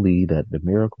 I believe that the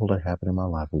miracle that happened in my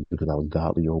life was because I was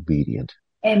godly obedient.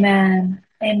 Amen.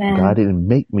 Amen. God didn't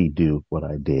make me do what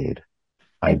I did.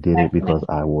 I did it because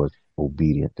I was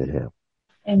obedient to him.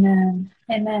 Amen.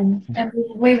 Amen. And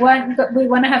we want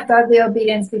to have godly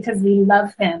obedience because we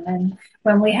love him. And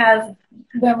when we have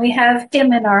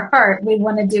him in our heart, we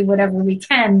want to do whatever we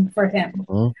can for him.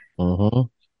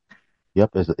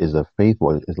 Yep, is a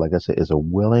faithful. It's like I said, it's a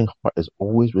willing heart. It's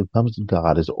always, when it comes to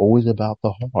God, it's always about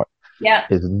the heart. Yeah.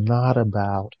 It's not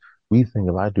about, we think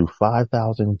if I do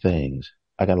 5,000 things,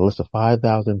 I got a list of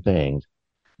 5,000 things.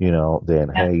 then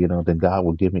hey, then God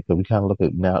will give me, because we kind of look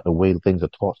at now the way things are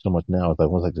taught so much now. It's like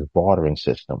almost like this bartering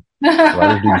system. If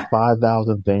I just do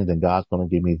 5,000 things, then God's going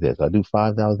to give me this. I do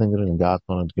 5,000 things, and God's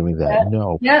going to give me that.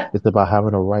 No, it's about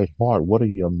having a right heart. What are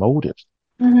your motives?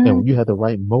 And when you have the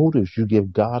right motives, you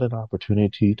give God an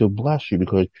opportunity to bless you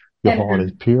because your heart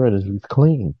is pure and is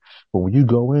clean. But when you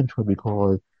go into it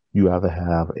because you either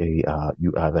have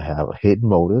a hidden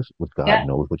motives, which God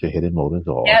knows what your hidden motives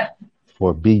are,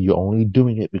 or B, you're only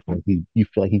doing it because you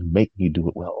feel like he's making you do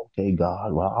it. Well, okay,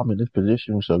 God, well, I'm in this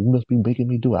position, so you must be making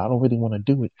me do it. I don't really want to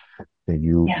do it. Then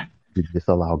you just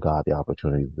allow God the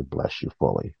opportunity to bless you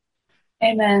fully.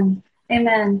 Amen.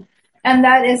 Amen. And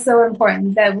that is so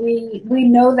important that we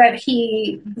know that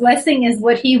blessing is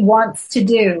what he wants to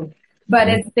do, but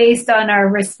it's based on our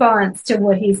response to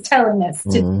what he's telling us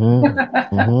to do.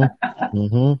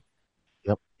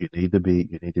 Yep. You need to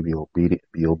be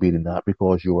obedient, not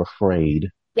because you're afraid.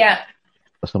 Yeah.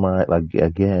 Somebody, like,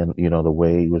 again, the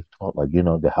way it was taught, like,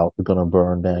 the house is going to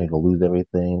burn down, you're going to lose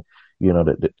everything.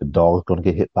 The dog's going to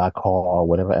get hit by a car or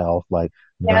whatever else, like,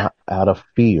 not out of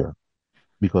fear.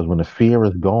 Because when the fear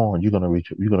is gone, you're going to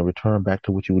return back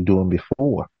to what you were doing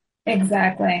before.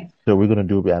 Exactly. So we're going to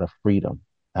do it out of freedom,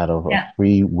 out of a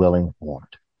free, willing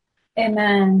heart.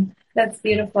 Amen. That's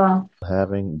beautiful.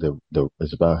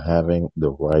 It's about having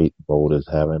the right motives,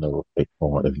 having a right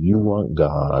heart. If you want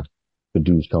God to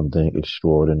do something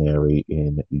extraordinary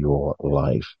in your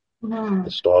life,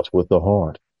 it starts with the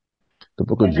heart. The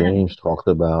book of James talks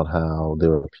about how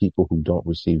there are people who don't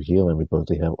receive healing because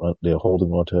they're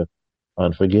holding on to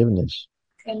unforgiveness.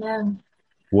 Amen.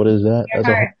 What is that? That's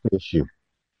a heart issue.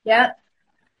 Yeah.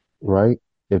 Right?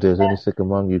 If there's any sick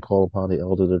among you, call upon the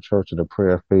elder of the church and the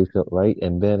prayer of faith, right?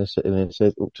 And then it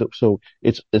says, so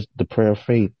it's the prayer of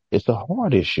faith. It's a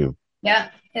heart issue. Yeah,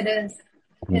 it is.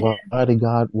 Why did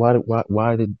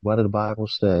the Bible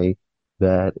say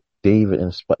that David,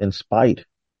 in spite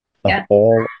of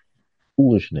all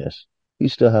foolishness, he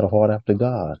still had a heart after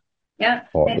God? Yeah.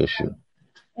 Heart issue.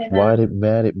 Why did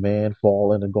man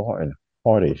fall in the garden?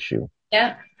 Heart issue.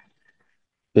 Yeah.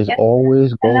 It's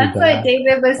always going back. And that's why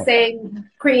David was saying,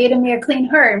 create in me a clean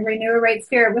heart and renew a right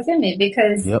spirit within me,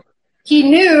 because he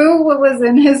knew what was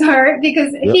in his heart,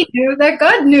 because he knew that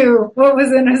God knew what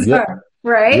was in his heart,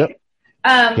 right?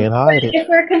 Can't hide it. If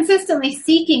we're consistently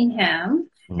seeking him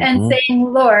and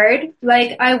saying, Lord,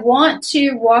 like, I want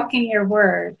to walk in your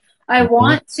word. I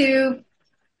want to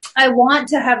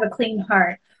have a clean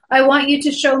heart. I want you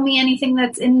to show me anything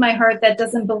that's in my heart that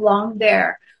doesn't belong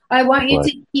there. I want you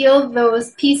to heal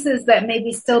those pieces that may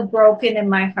be still broken in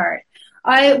my heart.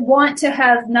 I want to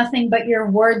have nothing but your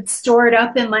word stored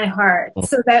up in my heart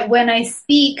so that when I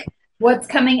speak, what's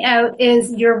coming out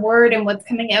is your word and what's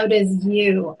coming out is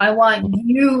you. I want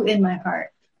you in my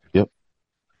heart.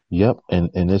 Yep.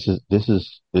 And this is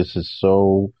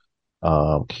so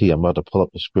key. I'm about to pull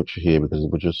up the scripture here because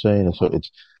what you're saying is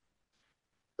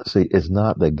it's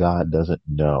not that God doesn't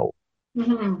know.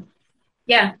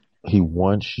 Yeah. He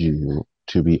wants you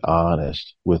to be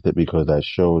honest with it because that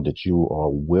shows that you are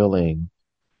willing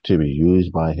to be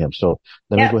used by him. So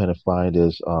let me go ahead and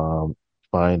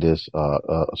find this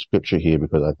scripture here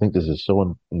because I think this is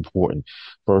so important.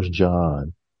 First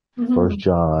John, first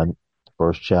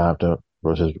chapter,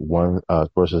 verses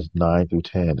 9 through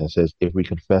 10. It says, if we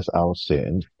confess our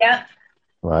sins,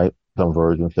 right? Some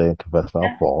versions say confess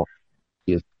our fault.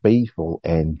 He is faithful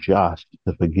and just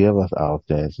to forgive us our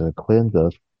sins and cleanse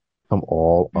us from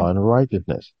all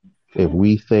unrighteousness. If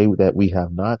we say that we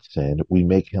have not sinned, we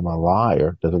make him a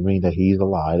liar. Doesn't mean that he's a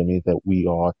liar. It means that we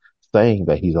are saying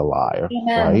that he's a liar,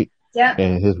 right? Yeah.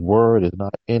 And his word is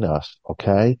not in us,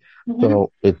 okay?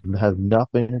 So it has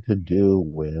nothing to do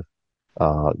with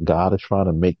God is trying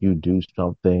to make you do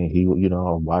something.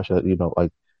 Why should,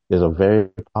 like, there's a very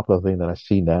popular thing that I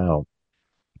see now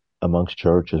amongst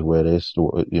churches where there's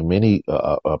many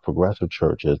progressive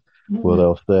churches where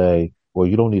they'll say, well,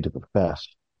 you don't need to confess.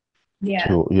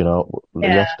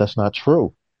 That's not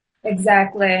true.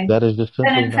 Exactly. That is just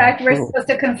simply and in fact, we're supposed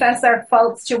to confess our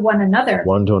faults to one another.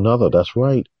 One to another. That's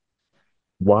right.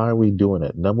 Why are we doing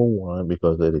it? Number one,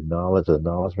 because it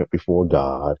acknowledgement before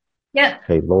God. Yeah.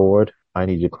 Hey, Lord, I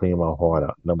need you to clean my heart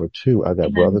out. Number two, I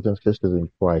got brothers and sisters in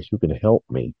Christ who can help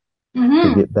me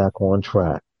to get back on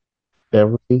track.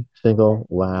 Every single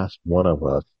last one of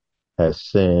us has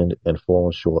sinned and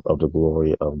fallen short of the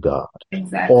glory of God.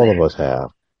 Exactly. All of us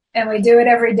have. And we do it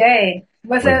every day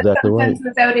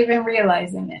Without even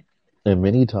realizing it. And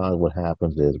many times what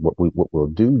happens is what we'll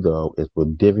do though is we'll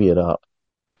divvy it up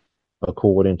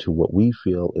according to what we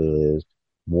feel is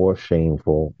more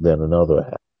shameful than another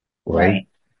has. Right?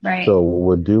 Right. So what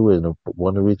we'll do is,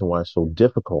 one of the reasons why it's so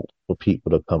difficult for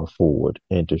people to come forward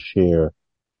and to share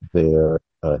their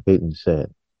hidden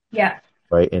sin, Yeah.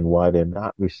 right? And why they're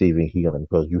not receiving healing,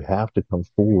 because you have to come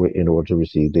forward in order to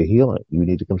receive the healing. You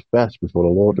need to confess before the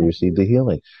Lord to receive the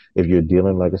healing. If you're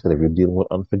dealing, like I said, if you're dealing with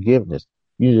unforgiveness,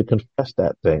 you need to confess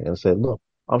that thing and say, look,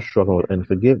 I'm struggling with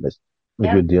unforgiveness.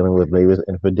 If you're dealing with maybe it's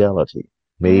infidelity,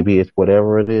 maybe it's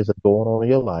whatever it is that's going on in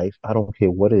your life. I don't care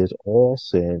what it is. All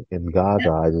sin in God's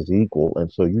eyes is equal.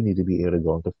 And so you need to be able to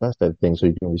go and confess that thing so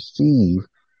you can receive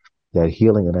that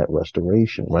healing and that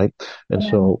restoration, right? And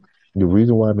so the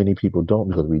reason why many people don't,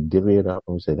 because we divvy it up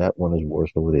and we say that one is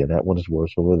worse over there, that one is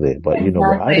worse over there. But you know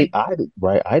what? I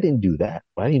didn't do that.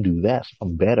 I didn't do that. So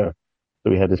I'm better. So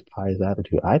we have this pious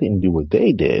attitude. I didn't do what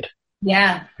they did.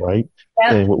 Yeah. Right.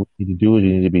 Yeah. And what we need to do is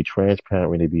you need to be transparent.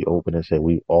 We need to be open and say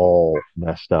we all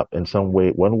messed up in some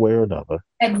way, one way or another.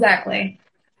 Exactly.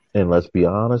 And let's be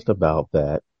honest about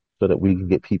that so that we can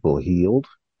get people healed.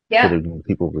 Yeah. So we can get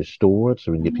people restored,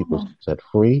 so we can get people set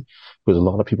free. Because a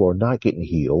lot of people are not getting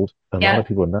healed. A lot of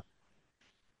people are not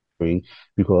free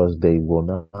because they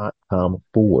will not come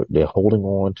forward. They're holding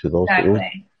on to those things,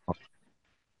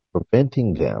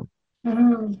 preventing them.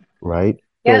 Right?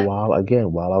 So while I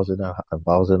was in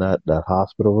that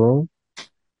hospital room,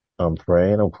 I'm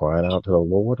praying, I'm crying out to the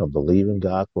Lord, I'm believing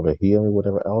God for the healing,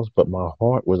 whatever else, but my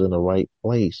heart was in the right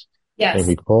place. Yes. And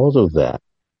because of that,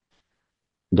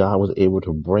 God was able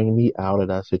to bring me out of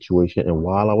that situation. And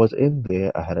while I was in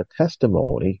there, I had a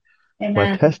testimony. Amen.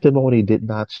 My testimony did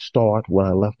not start when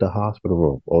I left the hospital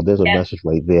room. Oh, there's a message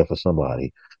right there for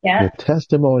somebody. Your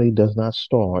testimony does not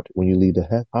start when you leave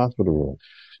the hospital room.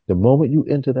 The moment you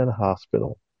enter that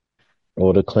hospital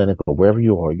or the clinic or wherever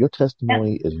you are, your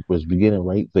testimony was beginning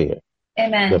right there.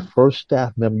 Amen. The first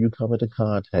staff member you come into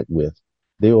contact with,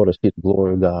 they ought to see the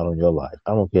glory of God on your life.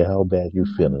 I don't care how bad you're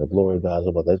feeling. The glory of God is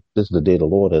about that. This is the day the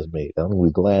Lord has made. I'm going to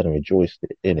be glad and rejoice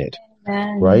in it.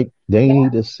 Amen. Right? They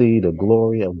need to see the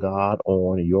glory of God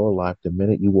on your life the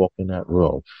minute you walk in that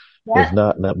room. It's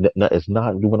not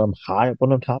when I'm high up on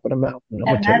the top of the mountain. I'm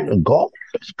going to tell you, God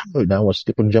is good. Now I'm going to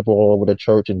skip and jump all over the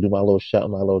church and do my little shout,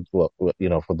 my little, for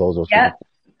those of us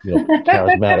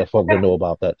charismatic folk to know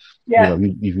about that. Yeah.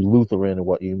 If you Lutheran and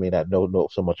what you may not know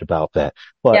so much about that.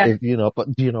 But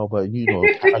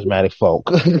charismatic folk.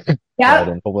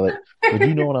 Yeah. But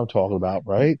you know what I'm talking about,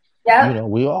 right? Yeah.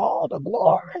 We all the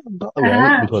glory of God,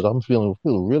 right? Because I'm feeling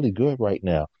really good right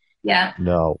now. Yeah.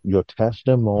 No, your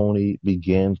testimony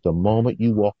begins the moment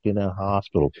you walk in that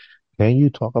hospital. Can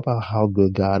you talk about how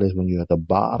good God is when you're at the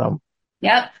bottom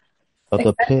of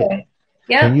the pit?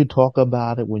 Yep. Can you talk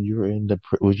about it when you're in the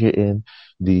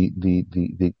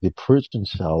prison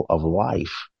cell of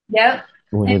life? Yep.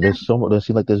 When there's seems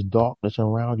like there's darkness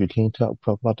around you, can you talk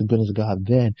about the goodness of God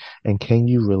then? And can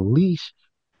you release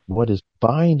what is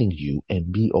binding you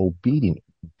and be obedient,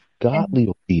 godly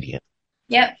obedient?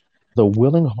 Yep. The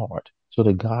willing heart, so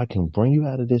that God can bring you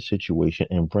out of this situation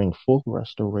and bring full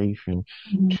restoration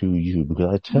to you.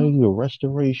 Because I tell you, your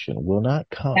restoration will not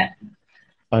come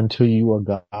until you are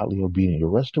godly obedient. Your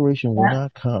restoration will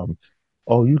not come.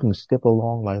 Oh, you can skip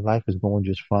along like life is going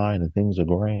just fine and things are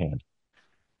grand.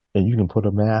 And you can put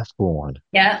a mask on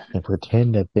and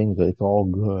pretend that it's all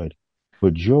good.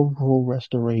 But your full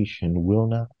restoration will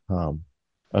not come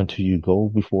until you go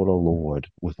before the Lord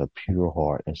with a pure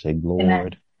heart and say,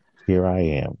 Lord, here I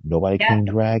am. Nobody came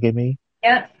dragging me.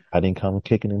 I didn't come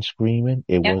kicking and screaming.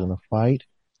 It wasn't a fight.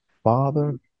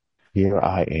 Father, here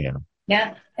I am.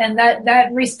 Yeah. And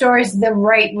that restores the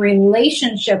right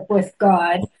relationship with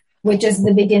God, which is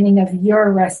the beginning of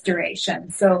your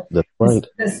restoration. So that's right.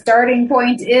 The starting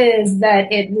point is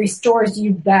that it restores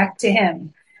you back to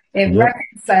Him. It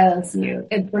reconciles you.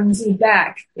 It brings you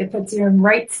back. It puts you in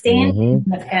right standing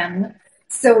with Him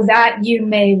so that you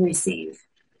may receive.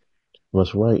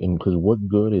 That's right. And because what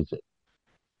good is it?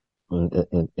 And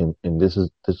this is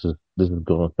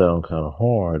going to sound kind of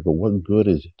hard, but what good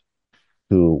is it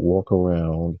to walk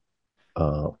around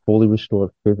fully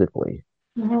restored physically,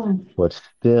 but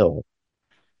still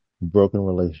broken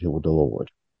relationship with the Lord?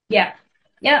 Yeah.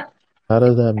 Yeah. How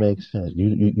does that make sense?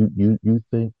 You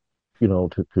think,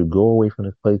 to go away from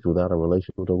this place without a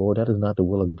relationship with the Lord, that is not the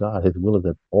will of God. His will is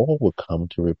that all would come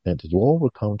to repentance. All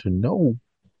would come to know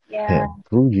Him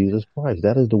through Jesus Christ.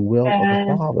 That is the will of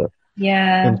the Father.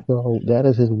 Yeah. And so that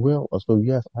is His will. So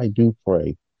yes, I do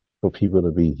pray for people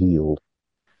to be healed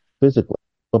physically.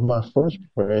 But my first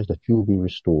prayer is that you will be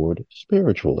restored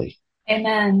spiritually.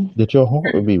 Amen. That your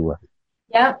heart will be right.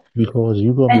 Yep. Because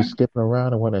you're going to be skipping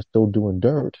around and when they're still doing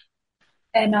dirt.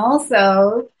 And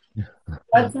also,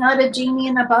 that's not a genie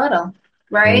in a bottle.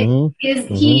 right?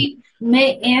 Mm-hmm. He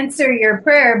may answer your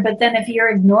prayer, but then if you're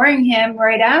ignoring him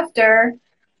right after,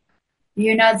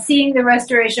 you're not seeing the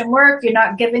restoration work, you're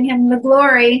not giving him the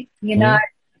glory,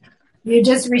 you're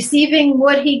just receiving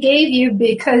what he gave you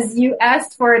because you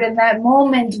asked for it in that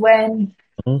moment when,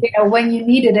 when you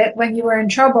needed it, when you were in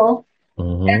trouble.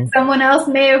 And someone else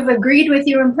may have agreed with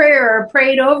you in prayer or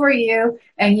prayed over you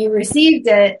and you received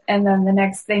it. And then the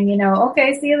next thing you know,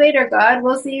 okay, see you later, God.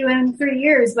 We'll see you in 3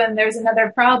 years when there's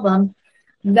another problem.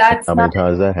 How many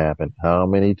times that happened? How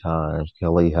many times,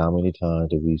 Kelly, how many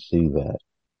times did we see that?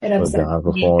 Where God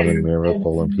performs a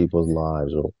miracle in people's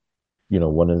lives? Or,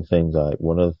 one of the things I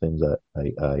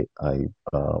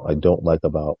don't like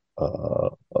about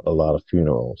a lot of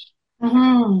funerals.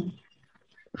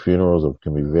 Funerals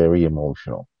can be very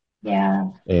emotional. Yeah.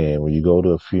 And when you go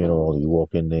to a funeral, you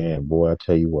walk in there, and boy, I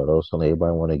tell you what, all of a sudden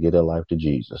everybody want to give their life to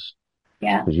Jesus.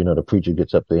 Yeah. Because the preacher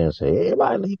gets up there and say, "Hey,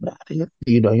 everybody leave it out here."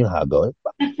 You know how it goes.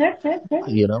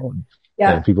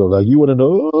 Yeah. And people are like, "You want to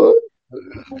know?"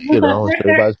 So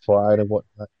everybody's crying and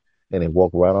whatnot, and they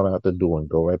walk right on out the door and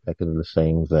go right back into the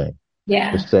same thing.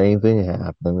 Yeah. The same thing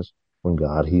happens when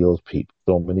God heals people.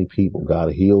 So many people,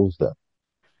 God heals them.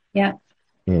 Yeah.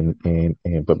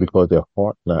 But because their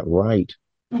heart's not right,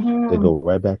 they go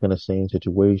right back in the same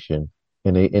situation,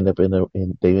 and they end up in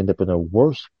a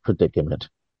worse predicament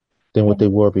than what they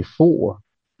were before.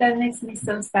 That makes me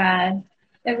so sad.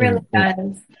 It really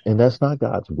does. And that's not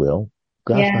God's will.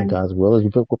 God's not God's will. As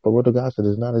the word of God said,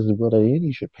 it's not His will that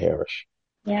any should perish.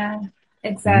 Yeah,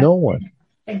 exactly. No one.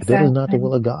 Exactly. That is not the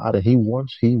will of God, and He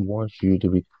wants you to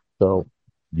be. So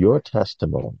your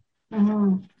testimony,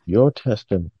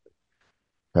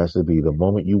 has to be the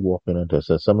moment you walk into.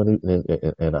 So somebody,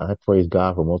 and I praise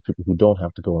God for most people who don't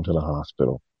have to go into the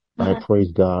hospital. I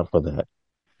praise God for that,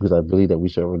 because I believe that we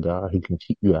serve a God who can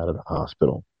keep you out of the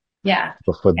hospital. Yeah.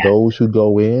 But for those who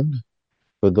go in,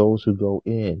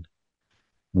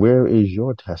 where is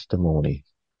your testimony?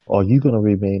 Are you going to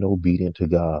remain obedient to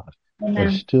God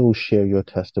and still share your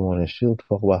testimony and still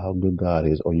talk about how good God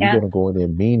is? Or are you going to go in there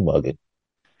mean mugging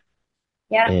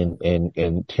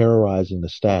and terrorizing the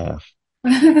staff?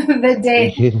 the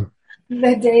day,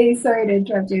 sorry to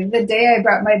interrupt you, the day I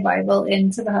brought my Bible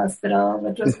into the hospital,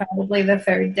 which was probably the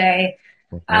third day,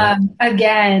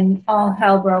 again, all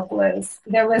hell broke loose.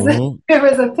 There was a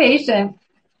patient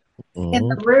in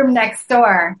the room next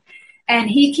door, and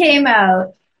he came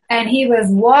out and he was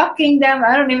walking down.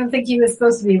 I don't even think he was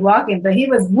supposed to be walking, but he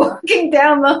was walking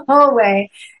down the hallway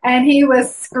and he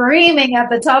was screaming at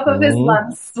the top of his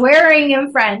lungs, swearing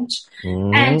in French,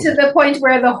 and to the point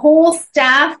where the whole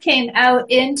staff came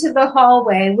out into the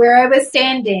hallway where I was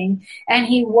standing, and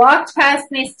he walked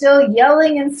past me still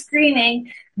yelling and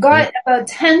screaming, got about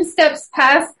 10 steps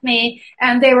past me,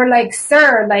 and they were like,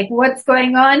 "Sir, like, what's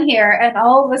going on here?" And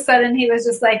all of a sudden he was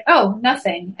just like, "Oh,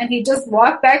 nothing." And he just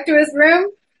walked back to his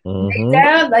room,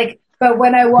 down, but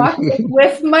when I walked in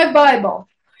with my Bible,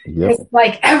 it's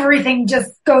like everything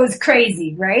just goes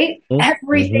crazy, right?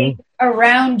 Everything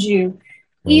around you.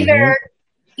 Either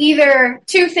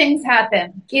two things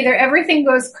happen. Either everything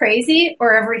goes crazy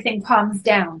or everything calms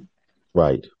down.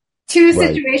 Right. Two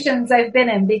situations I've been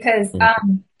in, because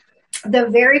the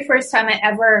very first time I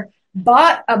ever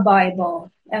bought a Bible,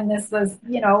 and this was,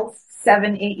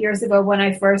 7-8 years ago when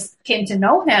I first came to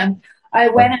know him, I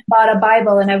went and bought a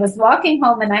Bible, and I was walking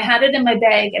home and I had it in my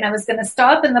bag, and I was going to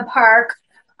stop in the park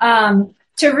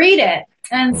to read it.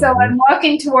 And so I'm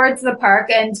walking towards the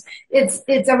park, and it's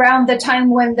around the time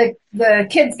when the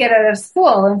kids get out of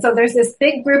school. And so there's this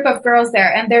big group of girls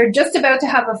there, and they're just about to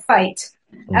have a fight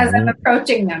as I'm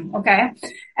approaching them. Okay.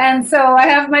 And so I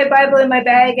have my Bible in my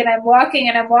bag, and I'm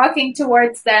walking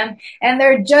towards them, and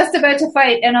they're just about to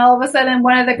fight. And all of a sudden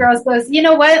one of the girls goes, "You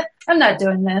know what? I'm not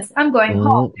doing this. I'm going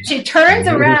home." She turns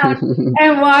around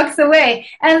and walks away.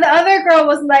 And the other girl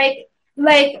was like,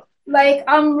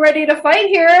 "I'm ready to fight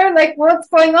here. Like, what's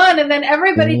going on?" And then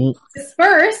everybody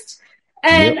dispersed.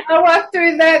 And I walked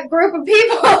through that group of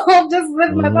people just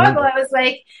with my Bible. I was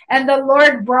like, and the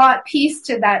Lord brought peace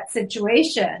to that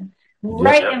situation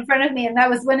right in front of me. And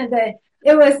that was it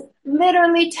was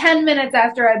literally 10 minutes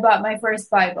after I bought my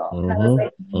first Bible. I was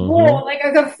like, whoa, like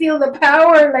I could feel the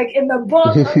power, like in the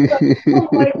book. Like, oh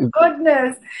my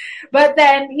goodness. But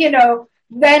then,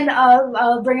 then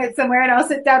I'll bring it somewhere and I'll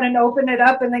sit down and open it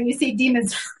up, and then you see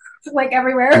demons like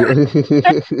everywhere.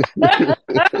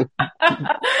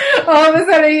 All of a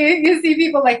sudden you see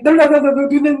people like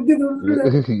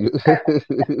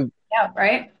yeah,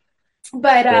 right.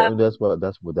 But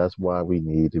that's why we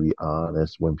need to be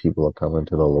honest when people are coming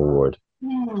to the Lord,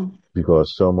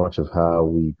 because so much of how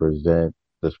we present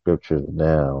the scriptures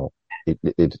now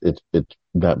it's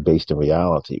not based in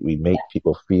reality. We make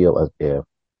people feel as if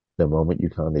the moment you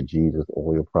come to Jesus,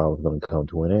 all your problems are going to come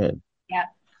to an end. Yeah.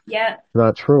 Yeah. It's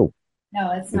not true.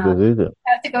 No, it's Because not. it isn't. You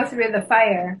have to go through the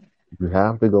fire. You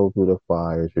have to go through the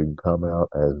fire so you can come out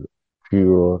as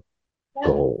pure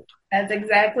gold. That's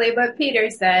exactly what Peter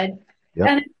said. Yep.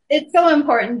 And it's so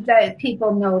important that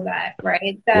people know that,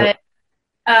 right? That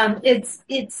it's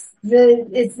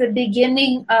the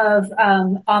beginning of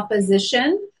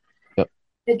opposition. Yep.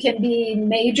 It can be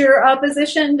major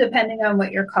opposition depending on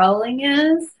what your calling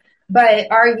is.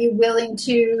 But are you willing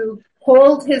to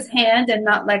hold his hand and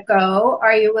not let go?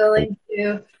 Are you willing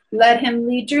to let him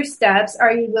lead your steps?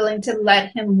 Are you willing to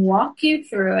let him walk you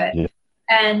through it? Yep.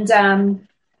 And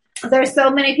there's so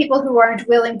many people who aren't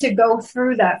willing to go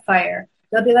through that fire.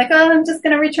 They'll be like, oh, I'm just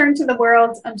going to return to the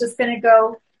world. I'm just going to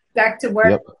go back to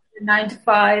work, 9 to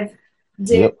 5,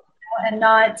 and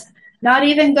not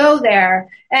even go there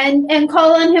and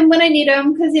call on him when I need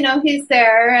him because, he's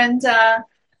there. And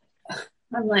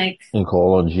I'm like... And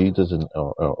call on Jesus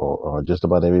or just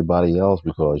about everybody else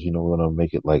because, we're going to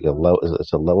make it like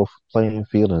it's a level playing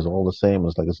field and it's all the same.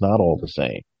 It's like it's not all the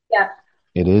same. Yeah.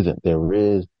 It isn't. There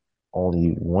is only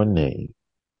one name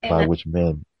by which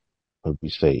men will be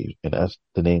saved, and that's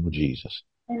the name of Jesus.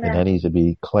 Amen. And that needs to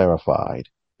be clarified.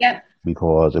 Yep.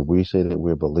 Because if we say that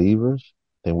we're believers,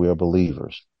 then we are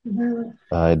believers. Mm-hmm.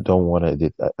 I don't want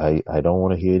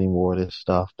to hear any more of this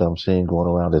stuff that I'm seeing going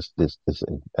around. This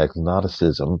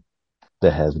agnosticism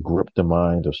that has gripped the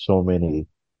mind of so many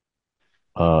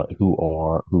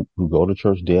who go to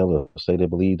church daily, say they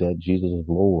believe that Jesus is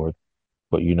Lord,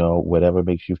 but whatever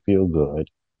makes you feel good,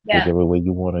 whichever way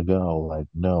you want to go. Like,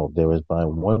 no, there is by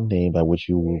one name by which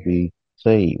you will be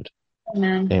saved.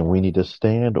 Amen. And we need to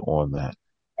stand on that.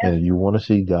 And if you want to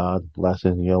see God's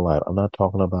blessing in your life, I'm not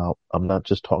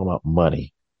just talking about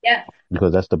money. Yeah.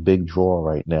 Because that's the big draw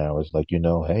right now. It's like, hey,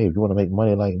 if you want to make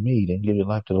money like me, then give your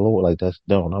life to the Lord. Like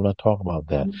I'm not talking about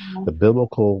that. Mm-hmm. The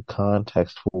biblical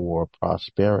context for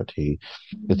prosperity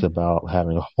is about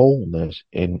having wholeness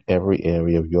in every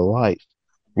area of your life,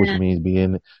 which means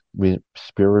being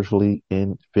spiritually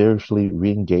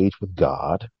re-engaged with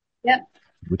God. Yep.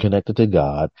 We're connected to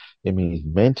God. It means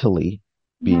mentally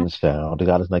being sound.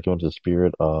 God is not giving us the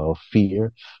spirit of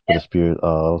fear, but the spirit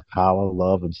of power,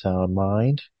 love, and sound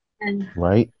mind.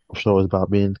 Right? So it's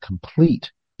about being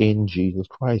complete in Jesus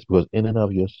Christ, because in and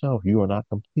of yourself, you are not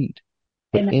complete.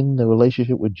 But in the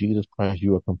relationship with Jesus Christ,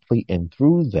 you are complete. And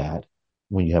through that,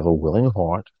 when you have a willing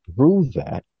heart, through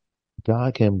that,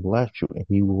 God can bless you and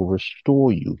he will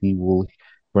restore you. He will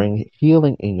bring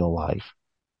healing in your life,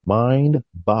 mind,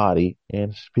 body,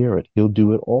 and spirit. He'll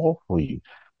do it all for you.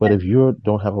 But if you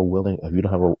don't have a willing, if you're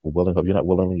not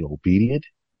willingly obedient,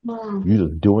 you're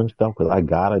just doing stuff because I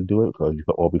gotta do it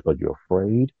because you're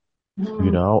afraid,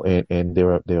 and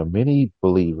there are many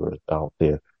believers out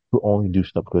there who only do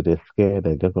stuff because they're scared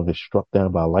that they're going to get struck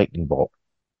down by a lightning bolt.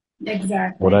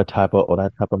 Exactly. Or that type of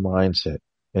mindset.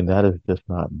 And that is just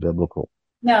not biblical.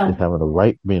 No. It's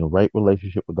having being a right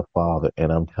relationship with the Father.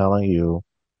 And I'm telling you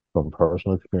from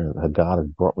personal experience, that God has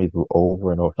brought me through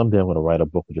over and over. Someday I'm going to write a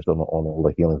book just on all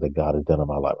the healings that God has done in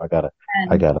my life.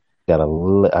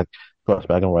 Trust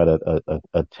me, I can write a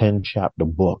 10-chapter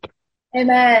book.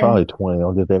 Amen. Probably 20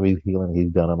 on just every healing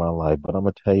he's done in my life. But I'm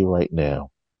going to tell you right now,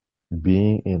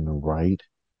 being in the right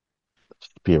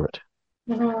spirit,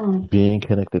 being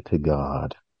connected to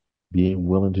God, being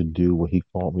willing to do what he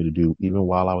called me to do, even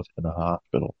while I was in the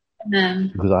hospital. Amen.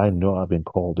 Because I know I've been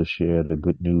called to share the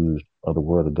good news of the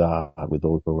word of God with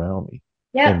those around me.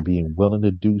 Yep. And being willing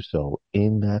to do so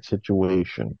in that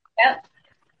situation. Yep.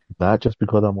 Not just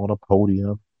because I'm on a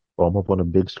podium or I'm up on a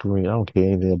big screen. I don't care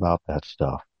anything about that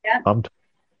stuff. Yep.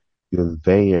 You're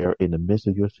there in the midst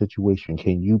of your situation.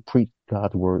 Can you preach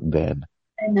God's word then?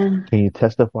 Amen. Can you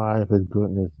testify of his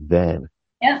goodness then?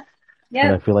 Yeah. Yeah.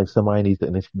 And I feel like somebody needs to,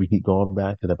 and we keep going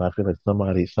back to that, but I feel like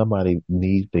somebody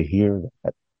needs to hear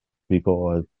that.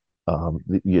 Because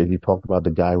you talked about the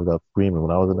guy without screaming.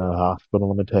 When I was in that hospital,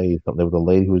 let me tell you something. There was a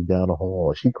lady who was down the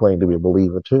hall. She claimed to be a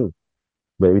believer too.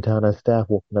 But every time that staff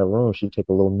walked in that room, she'd take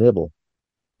a little nibble.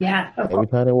 Yeah. Every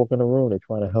time they walk in the room, they're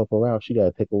trying to help her out. She got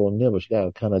to take a little nibble. She got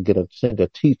to kind of sink her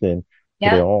teeth in to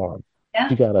their arm. Yeah.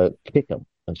 She got to kick them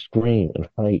and scream and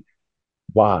fight.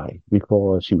 Why?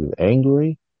 Because she was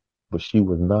angry, but she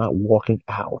was not walking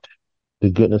out the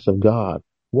goodness of God.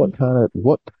 What kind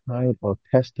of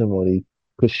testimony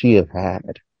could she have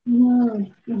had?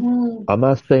 Mm-hmm. I'm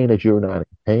not saying that you're not in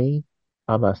pain.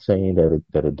 I'm not saying that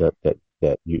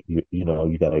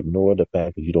you got to ignore the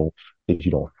fact that you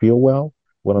don't feel well.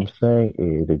 What I'm saying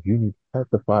is that you need to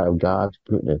testify of God's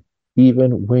goodness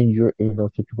even when you're in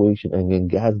those situations, and then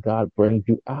as God brings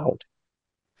you out,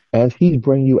 as He's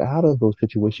bringing you out of those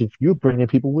situations, you're bringing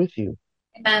people with you.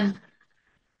 Amen.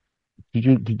 Like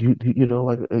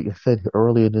I said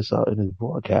earlier in this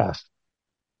broadcast,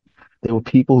 there were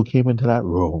people who came into that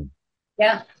room.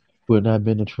 Yeah. Who had not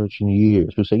been to church in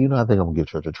years, who say, I think I'm gonna give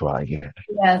church a try again.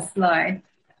 Yes, Lord.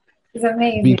 It's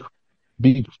amazing.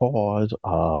 Because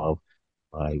of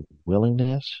my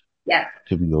willingness Yeah.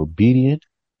 to be obedient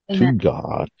Amen. to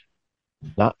God.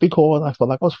 Not because I felt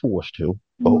like I was forced to.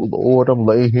 Oh Lord, I'm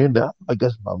laying here now. I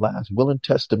guess my last will and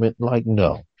testament. Like,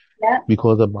 no. Yeah.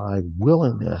 Because of my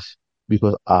willingness,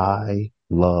 because I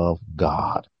love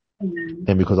God. Amen.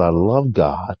 And because I love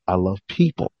God, I love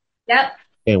people. Yep.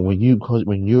 And when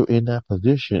you're in that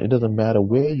position, it doesn't matter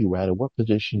where you're at or what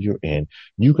position you're in,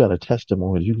 you got a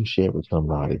testimony that you can share with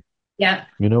somebody. Yeah.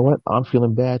 You know what? I'm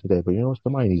feeling bad today, but you know what?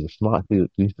 Somebody needs to smile.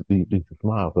 Needs to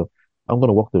smile. So I'm going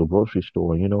to walk to the grocery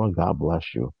store, and you know what? God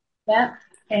bless you. Yeah.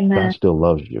 Amen. God still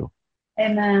loves you.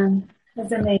 Amen.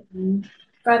 That's amazing.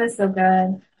 God is so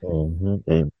good. Mm-hmm.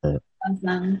 Amen.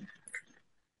 Awesome.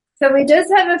 So we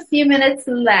just have a few minutes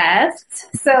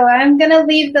left. So I'm going to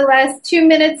leave the last 2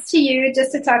 minutes to you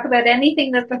just to talk about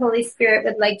anything that the Holy Spirit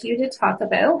would like you to talk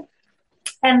about.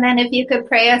 And then if you could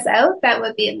pray us out, that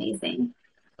would be amazing.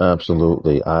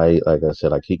 Absolutely. Like I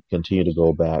said, continue to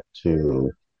go back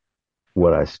to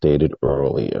what I stated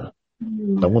earlier.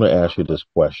 I want to ask you this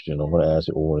question. I want to ask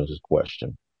the audience this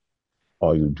question.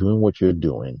 Are you doing what you're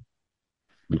doing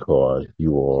because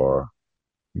you are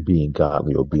being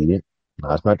godly obedient?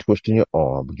 Now, it's not twisting your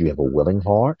arm, but you have a willing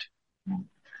heart?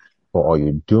 Or are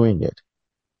you doing it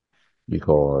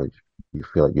because you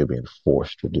feel like you're being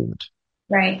forced to do it?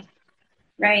 Right.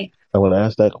 Right. I want to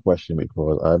ask that question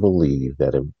because I believe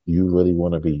that if you really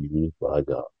want to be used by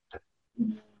God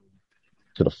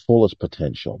to the fullest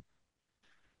potential,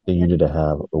 then you need to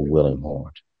have a willing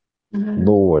heart.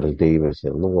 Lord, as David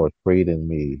said, Lord, create in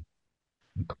me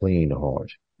a clean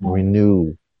heart.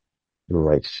 Renew the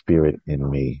right spirit in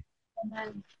me.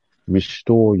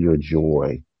 Restore your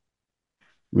joy.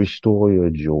 Restore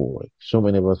your joy. So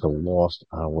many of us have lost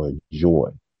our joy.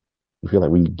 We feel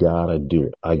like we gotta do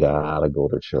it. I gotta go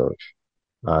to church.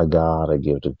 I gotta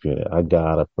give to community. I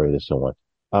gotta pray to someone.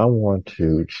 I want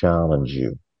to challenge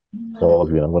you, all of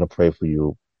you. I'm going to pray for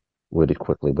you really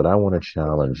quickly, but I want to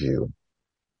challenge you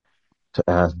to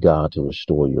ask God to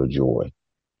restore your joy.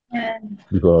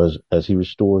 Because as He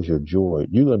restores your joy,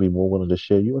 you're going to be more willing to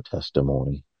share your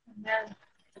testimony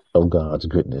of God's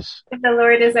goodness. The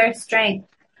Lord is our strength.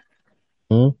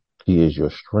 He is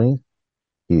your strength.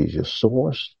 He is your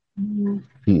source.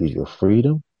 He is your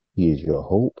freedom. He is your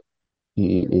hope.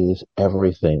 He is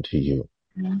everything to you.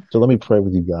 So let me pray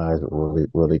with you guys really,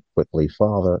 really quickly.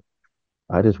 Father,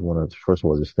 I just want to, first of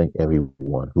all, just thank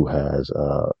everyone who has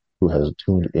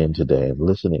tuned in today and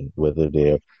listening, whether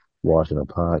they're watching a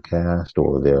podcast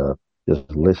or they're just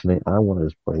listening. I want to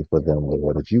just pray for them,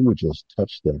 Lord, that you would just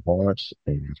touch their hearts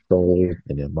and their souls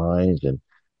and their minds. And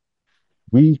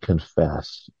we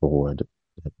confess, Lord,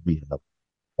 that we have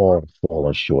all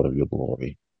fallen short of your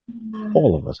glory.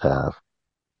 All of us have.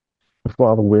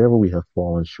 Father, wherever we have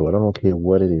fallen short, I don't care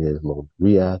what it is, Lord,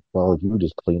 we ask, Father, you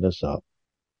just clean us up.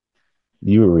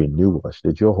 You will renew us,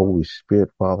 that your Holy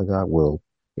Spirit, Father God, will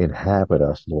inhabit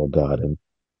us, Lord God. And,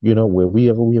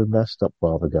 wherever we have messed up,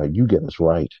 Father God, you get us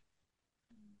right.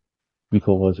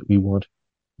 Because we want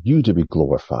you to be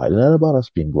glorified. And not about us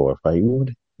being glorified. We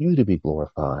want you to be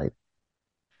glorified.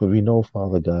 But we know,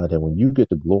 Father God, that when you get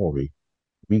the glory,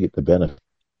 we get the benefit.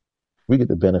 We get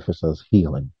the benefits of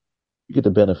healing. We get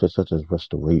the benefits such as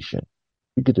restoration.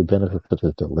 We get the benefits such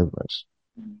as deliverance.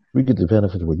 We get the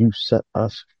benefits where you set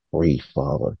us free,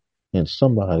 Father. And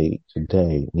somebody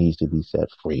today needs to be set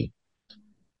free.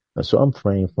 And so I'm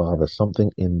praying, Father,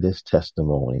 something in this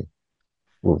testimony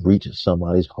will reach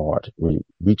somebody's heart, will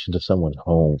reach into someone's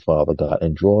home, Father God,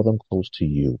 and draw them close to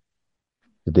you.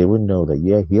 That they would know that,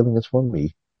 yeah, healing is for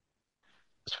me.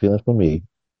 It's feeling for me.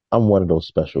 I'm one of those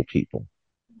special people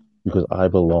because I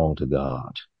belong to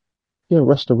God. Yeah,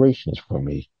 restoration is for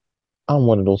me. I'm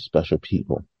one of those special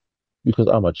people because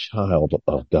I'm a child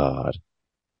of God.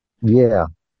 Yeah,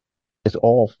 it's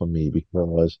all for me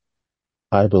because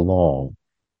I belong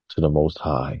to the Most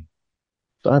High.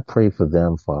 So I pray for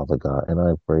them, Father God, and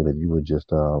I pray that you would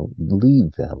just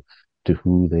lead them to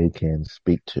who they can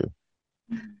speak to,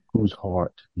 whose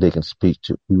heart they can speak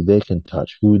to, who they can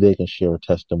touch, who they can share a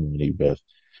testimony with,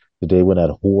 that they would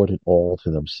not hoard it all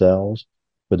to themselves,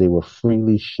 but they will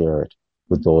freely share it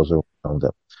with those around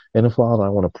them. And Father, I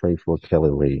want to pray for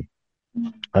Kellie Leigh.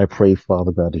 I pray,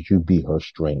 Father God, that you be her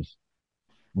strength.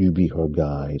 You be her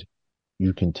guide.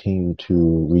 you continue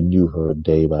to renew her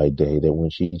day by day, that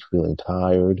when she's feeling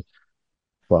tired,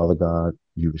 Father God,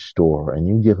 you restore her and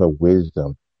you give her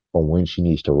wisdom on when she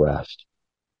needs to rest,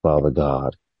 Father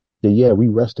God. That, we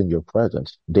rest in your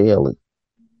presence daily.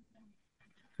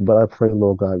 But I pray,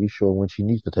 Lord God, you show her when she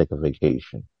needs to take a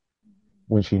vacation,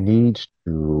 when she needs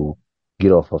to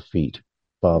get off her feet,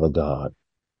 Father God,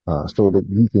 so that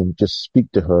you can just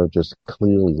speak to her just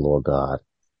clearly, Lord God.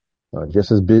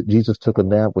 Just as Jesus took a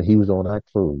nap when he was on that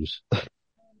cruise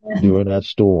during that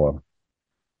storm,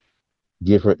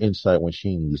 give her insight when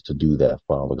she needs to do that,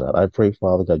 Father God. I pray,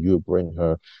 Father God, you would bring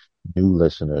her new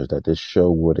listeners, that this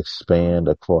show would expand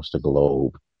across the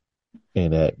globe,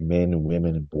 and that men and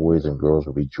women and boys and girls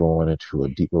will be drawn into a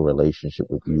deeper relationship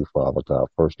with you, Father God,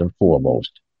 first and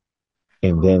foremost.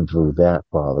 And then through that,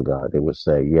 Father God, they would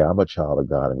say, yeah, I'm a child of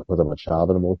God. And because I'm a child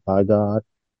of the Most High God,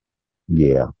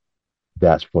 yeah,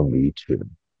 that's for me too.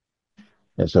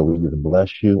 And so we just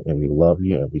bless you and we love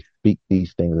you and we speak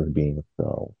these things as being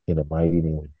so. In the mighty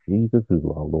name of Jesus, who's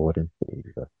our Lord and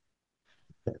Savior.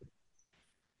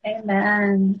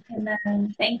 Amen.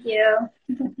 Amen. Thank you.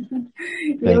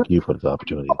 Thank you for this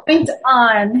opportunity. Point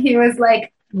on. He was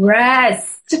like,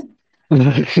 rest.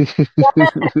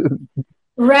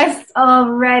 Rest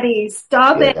already.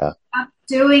 Stop it. Stop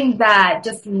doing that.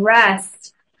 Just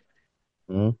rest.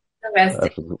 Mm-hmm. Rest.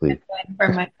 Absolutely. For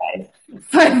my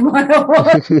 5-mile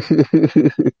walk.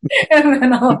 And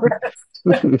then I'll rest.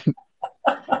 That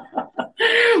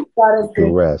is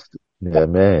good. Rest. Yeah,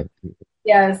 man.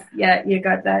 Yes. Yeah, you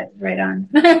got that right on.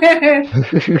 Yeah,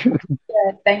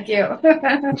 thank you.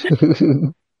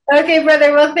 Okay,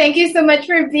 brother. Well, thank you so much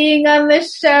for being on the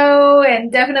show,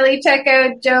 and definitely check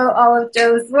out all of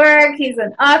Joe's work. He's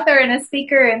an author and a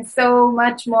speaker and so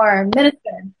much more.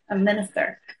 A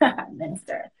minister. I'm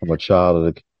a child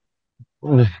of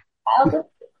the...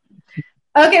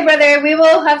 Okay, brother. We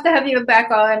will have to have you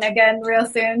back on again real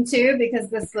soon too, because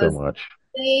this was so much.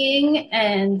 Thing,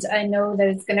 and I know that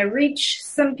it's going to reach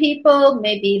some people,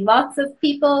 maybe lots of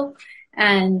people.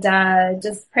 And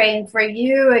just praying for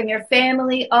you and your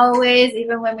family always,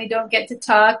 even when we don't get to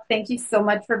talk. Thank you so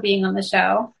much for being on the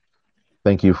show.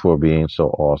 Thank you for being so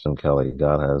awesome, Kelly.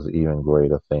 God has even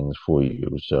greater things for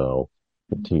you. So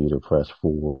continue to press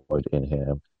forward in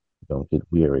Him. Don't get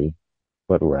weary,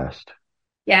 but rest.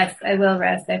 Yes, I will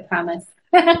rest. I promise.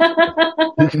 We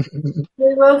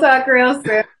will talk real soon,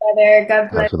 brother. God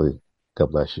bless. Absolutely.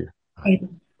 God bless you.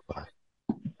 Bye.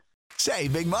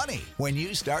 Save big money when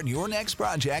you start your next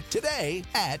project today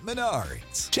at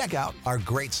Menards. Check out our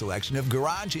great selection of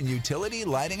garage and utility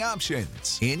lighting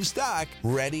options in stock,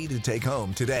 ready to take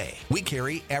home today. We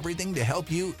carry everything to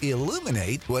help you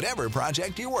illuminate whatever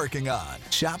project you're working on.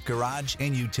 Shop garage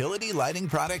and utility lighting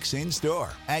products in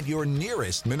store at your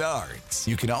nearest Menards.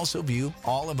 You can also view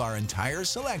all of our entire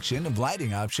selection of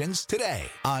lighting options today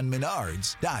on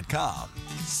Menards.com.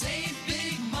 Save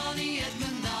big money at